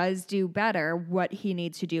he does do better, what he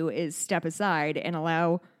needs to do is step aside and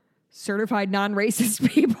allow certified non-racist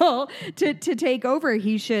people to take over.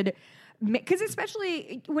 He should... Because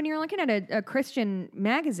especially when you're looking at a Christian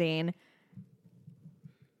magazine,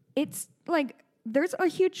 it's like there's a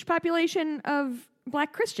huge population of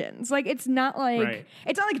black Christians. Like it's not like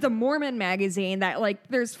the Mormon magazine that like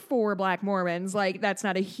there's 4 black Mormons. Like that's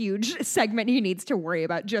not a huge segment he needs to worry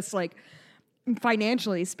about, just like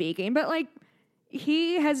financially speaking. But like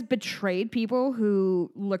he has betrayed people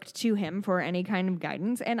who looked to him for any kind of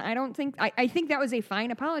guidance. And I think that was a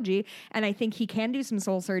fine apology. And I think he can do some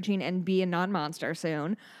soul searching and be a non-monster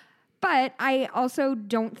soon. But I also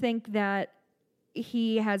don't think that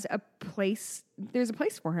he has there's a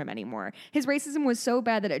place for him anymore. His racism was so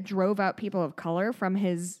bad that it drove out people of color from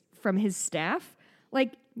his staff.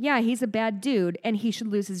 Like yeah, he's a bad dude and he should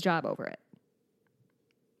lose his job over it.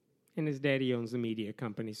 And his daddy owns the media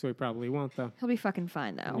company, so he probably won't, though. He'll be fucking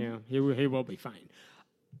fine, though. Yeah, he will be fine.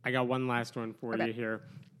 I got one last one for you here.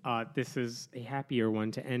 This is a happier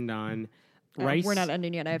one to end on. Rice. We're not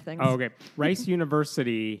ending yet. I have things. Oh, okay. Rice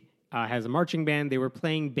University has a marching band. They were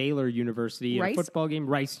playing Baylor University in a football game.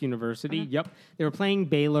 Rice University. Yep. They were playing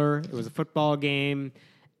Baylor. It was a football game.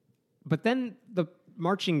 But then the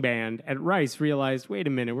marching band at Rice realized, wait a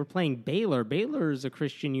minute, we're playing Baylor. Baylor is a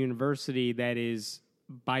Christian university that is,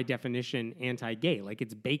 by definition, anti-gay. Like,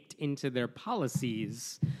 it's baked into their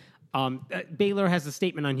policies. Baylor has a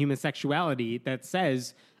statement on human sexuality that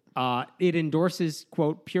says it endorses,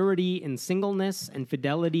 quote, purity in singleness and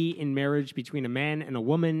fidelity in marriage between a man and a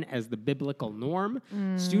woman as the biblical norm.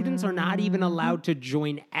 Students are not even allowed to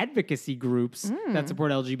join advocacy groups that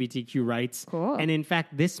support LGBTQ rights. Cool. And in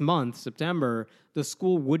fact, this month, September, the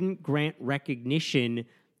school wouldn't grant recognition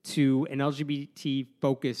to an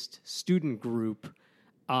LGBT-focused student group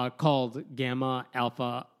called Gamma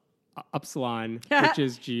Alpha Upsilon, which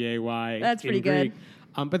is GAY. That's pretty Greek.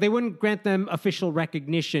 good. But they wouldn't grant them official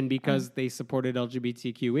recognition because they supported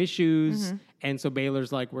LGBTQ issues. And so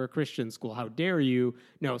Baylor's like, we're a Christian school. How dare you?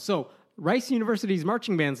 No. So Rice University's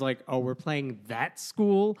marching band's like, oh, we're playing that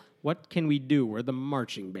school? What can we do? We're the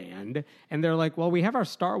marching band. And they're like, well, we have our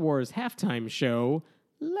Star Wars halftime show.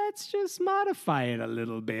 Let's just modify it a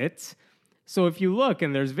little bit. So if you look,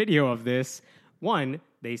 and there's video of this, one,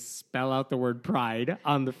 they spell out the word pride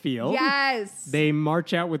on the field. Yes. They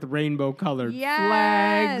march out with rainbow-colored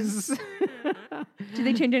flags. Do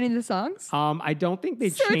they change any of the songs? I don't think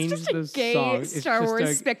they changed it's just the a gay song. Star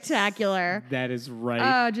Wars spectacular. That is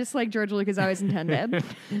right. Just like George Lucas always intended.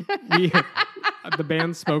 The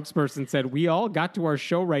band spokesperson said, we all got to our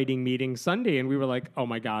show writing meeting Sunday, and we were like, oh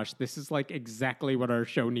my gosh, this is like exactly what our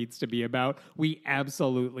show needs to be about. We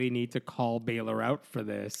absolutely need to call Baylor out for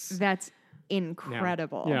this. That's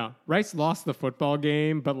incredible. Yeah. Rice lost the football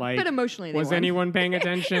game, but emotionally was anyone paying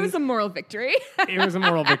attention? It was a moral victory. It was a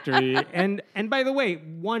moral victory. And by the way,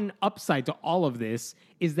 one upside to all of this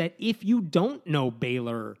is that if you don't know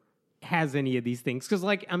Baylor has any of these things, because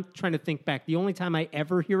I'm trying to think back, the only time I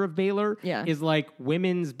ever hear of Baylor is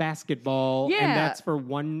women's basketball, and that's for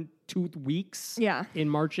 1-2 weeks in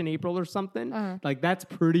March and April or something. That's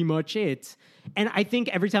pretty much it. And I think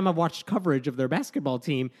every time I've watched coverage of their basketball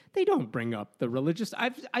team, they don't bring up the religious.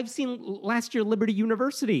 I've seen last year Liberty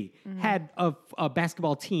University had a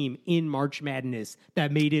basketball team in March Madness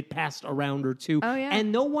that made it past a round or two. Oh, yeah.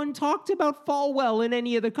 And no one talked about Falwell in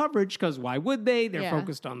any of the coverage, because why would they? They're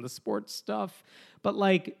focused on the sports stuff. But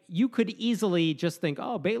you could easily just think,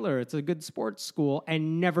 oh, Baylor, it's a good sports school,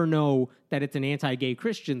 and never know that it's an anti-gay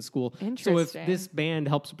Christian school. Interesting. So if this band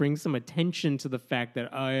helps bring some attention to the fact that,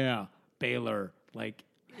 oh yeah, Baylor,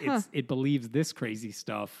 it believes this crazy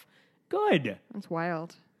stuff, good. That's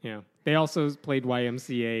wild. Yeah. They also played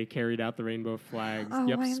YMCA, carried out the rainbow flags. Oh,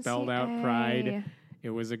 YMCA. Spelled out pride.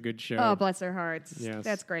 It was a good show. Oh, bless their hearts. Yes.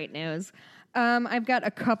 That's great news. I've got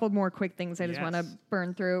a couple more quick things I just want to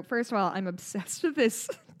burn through. First of all, I'm obsessed with this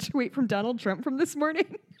tweet from Donald Trump from this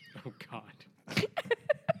morning. Oh, God.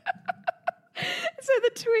 So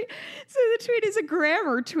the tweet is a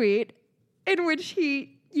grammar tweet in which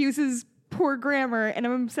he uses poor grammar, and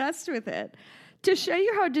I'm obsessed with it. To show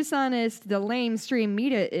you how dishonest the lamestream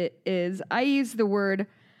media is, I use the word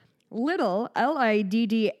little,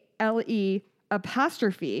 Liddle,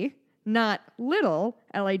 apostrophe, not little,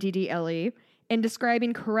 Liddle, in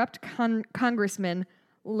describing corrupt Congressman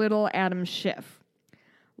Little Adam Schiff.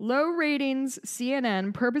 Low ratings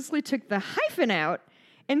CNN purposely took the hyphen out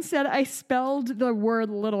and said I spelled the word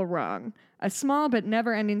little wrong. A small but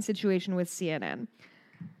never-ending situation with CNN.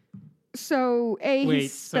 So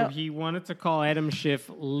so he wanted to call Adam Schiff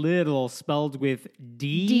little, spelled with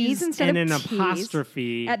D's instead and of an T's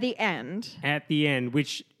apostrophe at the end. At the end,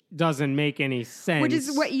 which doesn't make any sense. Which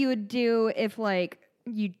is what you would do if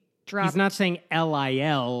you dropped. He's not saying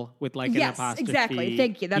LIL with an apostrophe. Exactly.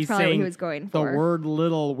 Thank you. That's probably what he was going for. The word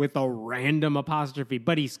little with a random apostrophe,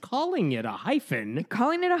 but he's calling it a hyphen.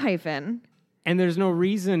 And there's no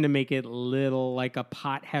reason to make it little, like a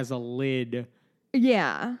pot has a lid.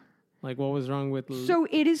 Yeah. What was wrong with... So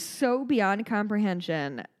it is so beyond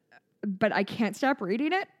comprehension, but I can't stop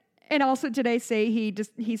reading it. And also today say he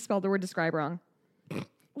spelled the word describe wrong.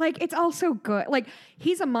 It's all so good.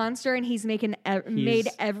 He's a monster and he's made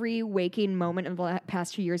every waking moment of the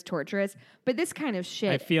past 2 years torturous. But this kind of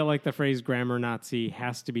shit... I feel like the phrase grammar Nazi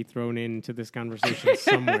has to be thrown into this conversation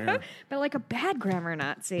somewhere. But a bad grammar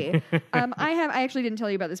Nazi. I actually didn't tell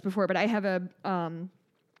you about this before, but I have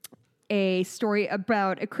a story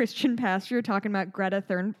about a Christian pastor talking about Greta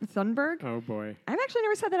Thunberg. Oh, boy. I've actually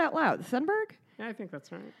never said that out loud. Thunberg? Yeah, I think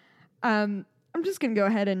that's right. I'm just going to go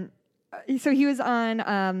ahead and... so he was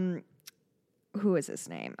on... who is his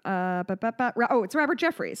name? It's Robert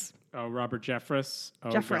Jeffress. Oh, Robert Jeffress. Oh,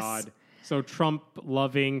 Jeffress. God. So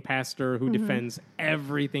Trump-loving pastor who defends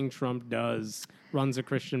everything Trump does, runs a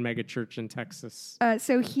Christian megachurch in Texas.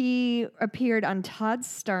 So he appeared on Todd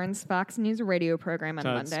Starnes' Fox News radio program on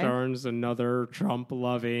Monday. Todd Starnes, another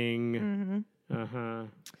Trump-loving.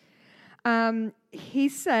 He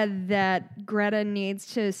said that Greta needs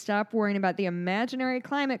to stop worrying about the imaginary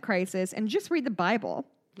climate crisis and just read the Bible.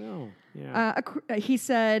 Oh, yeah. He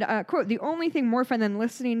said, quote, the only thing more fun than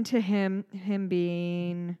listening to him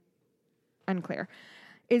being unclear,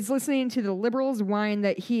 is listening to the liberals whine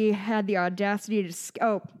that he had the audacity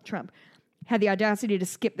to, Trump, had the audacity to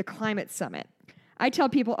skip the climate summit. I tell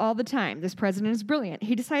people all the time, this president is brilliant.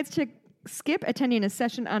 He decides to skip attending a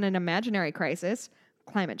session on an imaginary crisis,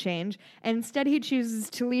 climate change, and instead he chooses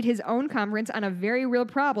to lead his own conference on a very real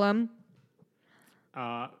problem.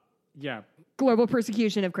 Yeah. Global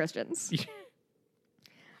persecution of Christians.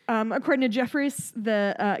 According to Jeffress,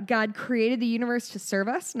 God created the universe to serve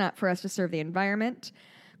us, not for us to serve the environment.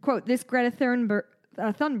 Quote, this Greta Thunberg,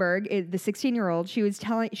 the 16-year-old, she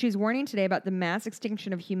was warning today about the mass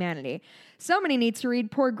extinction of humanity. Somebody needs to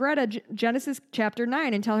read poor Greta Genesis chapter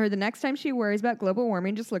 9 and tell her the next time she worries about global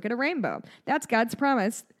warming, just look at a rainbow. That's God's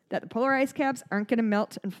promise that the polar ice caps aren't going to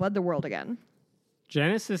melt and flood the world again.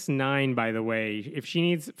 Genesis 9, by the way, if she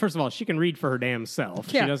needs... First of all, she can read for her damn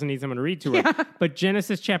self. Yeah. She doesn't need someone to read to her. Yeah. But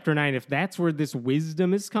Genesis chapter 9, if that's where this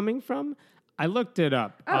wisdom is coming from, I looked it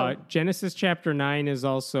up. Oh. Genesis chapter 9 is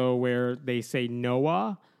also where they say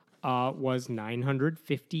Noah was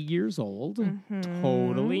 950 years old. Mm-hmm.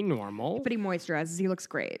 Totally normal. But he moisturizes. He looks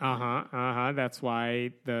great. That's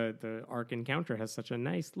why the Ark Encounter has such a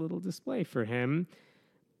nice little display for him.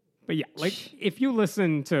 But yeah, like if you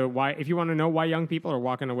listen to if you want to know why young people are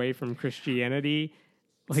walking away from Christianity,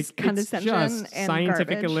 like it's just and scientific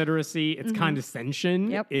garbage. Illiteracy, it's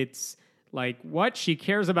condescension. Yep. It's like, what? She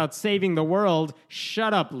cares about saving the world.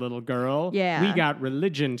 Shut up, little girl. Yeah. We got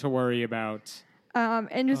religion to worry about.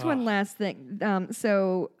 And just one last thing.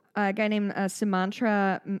 So a guy named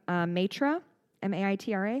Sumantra Maitra,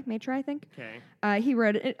 Maitra, Maitra, I think. Okay. He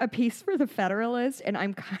wrote a piece for The Federalist, and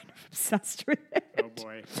I'm kind of obsessed with it. Oh,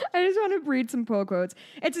 boy. I just want to read some pull quotes.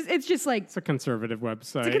 It's just like... It's a conservative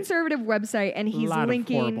website. It's a conservative website, and he's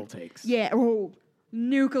linking... Of horrible takes. Yeah,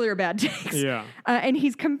 nuclear bad takes. Yeah. And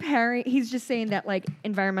he's just saying that, like,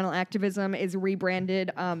 environmental activism is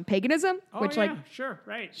rebranded paganism. Which, sure,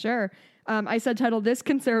 right. Sure. I subtitled this,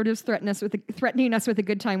 Conservatives Threatening Us with a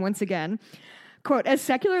Good Time Once Again. Quote, as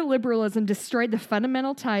secular liberalism destroyed the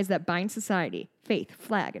fundamental ties that bind society, faith,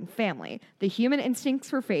 flag, and family, the human instincts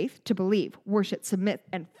for faith, to believe, worship, submit,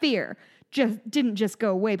 and fear didn't just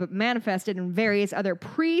go away, but manifested in various other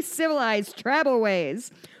pre-civilized tribal ways.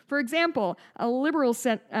 For example, a liberal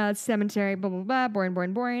cemetery, blah, blah, blah,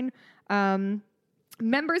 boring.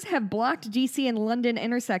 Members have blocked DC and London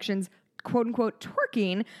intersections, quote unquote,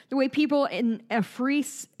 twerking the way people in a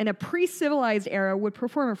pre-civilized era would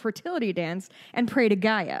perform a fertility dance and pray to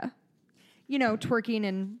Gaia. You know, twerking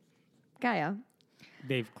and Gaia.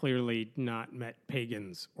 They've clearly not met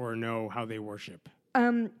pagans or know how they worship.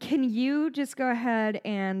 Can you just go ahead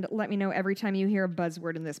and let me know every time you hear a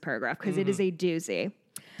buzzword in this paragraph? Because it is a doozy.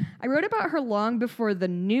 I wrote about her long before the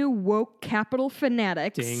new woke capital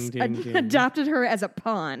fanatics adopted her as a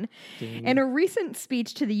pawn. Ding. In a recent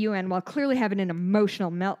speech to the UN, while clearly having an emotional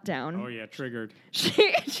meltdown. Oh, yeah, triggered.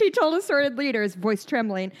 She told assorted leaders, voice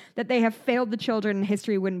trembling, that they have failed the children and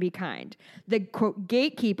history wouldn't be kind. The, quote,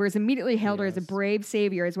 gatekeepers immediately hailed her as a brave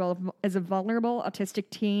savior as well as a vulnerable autistic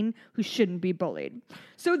teen who shouldn't be bullied.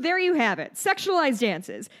 So there you have it. Sexualized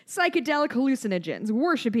dances, psychedelic hallucinogens,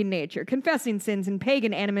 worshiping nature, confessing sins and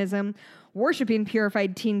pagan animism, worshiping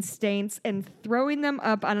purified teen saints, and throwing them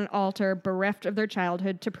up on an altar bereft of their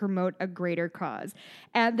childhood to promote a greater cause.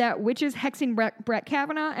 Add that witches hexing Brett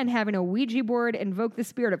Kavanaugh and having a Ouija board invoke the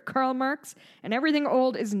spirit of Karl Marx, and everything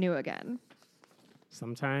old is new again.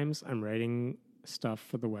 Sometimes I'm writing stuff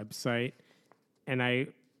for the website, and I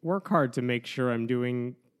work hard to make sure I'm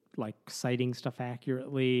doing like citing stuff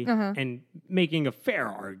accurately and making a fair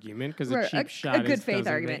argument because a cheap shot a good faith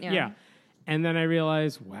argument. Yeah. And then I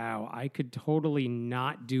realized, wow, I could totally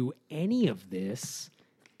not do any of this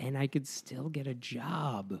and I could still get a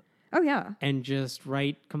job. Oh, yeah. And just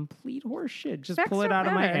write complete horseshit. Just Facts pull it out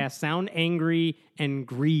of my matter. ass, sound angry and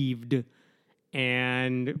grieved,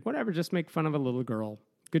 and whatever, just make fun of a little girl.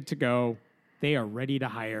 Good to go. They are ready to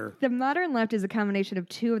hire. The modern left is a combination of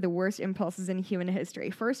two of the worst impulses in human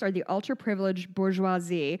history. First are the ultra-privileged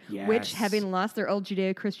bourgeoisie, which, having lost their old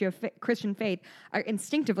Judeo-Christian faith, are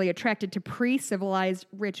instinctively attracted to pre-civilized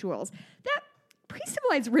rituals. That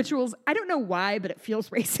pre-civilized rituals, I don't know why, but it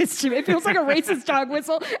feels racist to me. It feels like a racist dog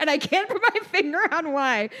whistle, and I can't put my finger on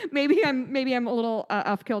why. Maybe I'm a little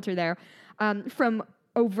off kilter there. From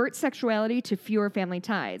overt sexuality to fewer family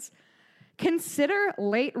ties. Consider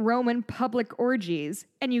late Roman public orgies,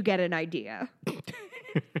 and you get an idea.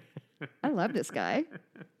 I love this guy.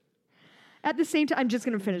 At the same time, I'm just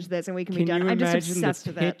going to finish this, and we can be done. I'm just obsessed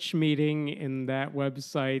with it. Pitch meeting in that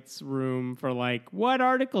website's room for what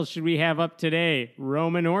article should we have up today?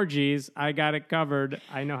 Roman orgies. I got it covered.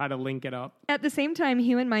 I know how to link it up. At the same time,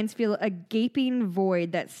 human minds feel a gaping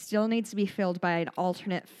void that still needs to be filled by an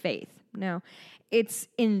alternate faith. No. It's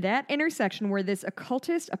in that intersection where this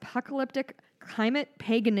occultist, apocalyptic climate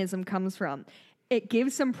paganism comes from. It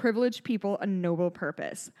gives some privileged people a noble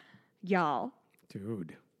purpose. Y'all.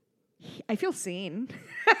 Dude. I feel seen.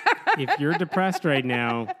 If you're depressed right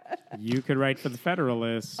now, you could write for the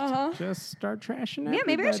Federalist. Just start trashing everybody. Yeah,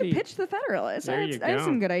 maybe I should pitch the Federalist. There you go. I have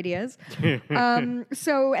some good ideas.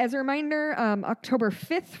 So as a reminder, October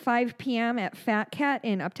 5th, 5 p.m. at Fat Cat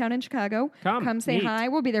in Uptown in Chicago. Come say hi.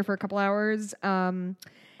 We'll be there for a couple hours.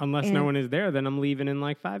 Unless no one is there, then I'm leaving in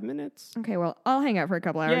 5 minutes. Okay, well, I'll hang out for a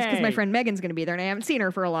couple hours because my friend Megan's going to be there, and I haven't seen her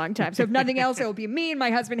for a long time. So if nothing else, it will be me and my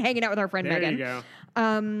husband hanging out with our friend Megan. There you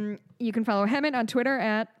go. You can follow Hemmett on Twitter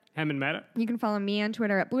at Hemmett Meta. You can follow me on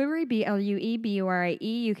Twitter at Blueberry, BLUEBURIE.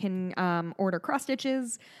 You can order cross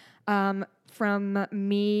stitches from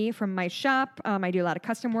my shop. I do a lot of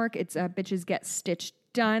custom work. It's Bitches Get Stitched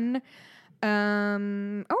Done.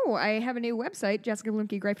 I have a new website,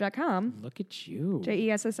 jessicabluemkegreif.com. Look at you.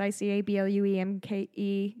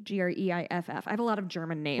 JESSICABLUEMKEGREIFF. I have a lot of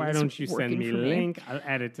German names. Why don't you send me a link? I'll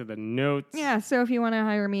add it to the notes. Yeah, so if you want to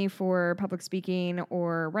hire me for public speaking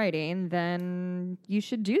or writing, then you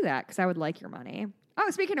should do that because I would like your money. Oh,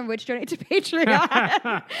 speaking of which, donate to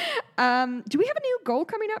Patreon. Do we have a new goal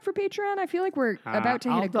coming up for Patreon? I feel like we're about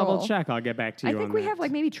to hit a goal. I'll double check. I'll get back to you. I think we have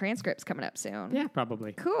maybe transcripts coming up soon. Yeah,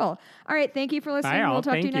 probably. Cool. All right. Thank you for listening. Bye, we'll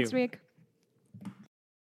talk to you next week.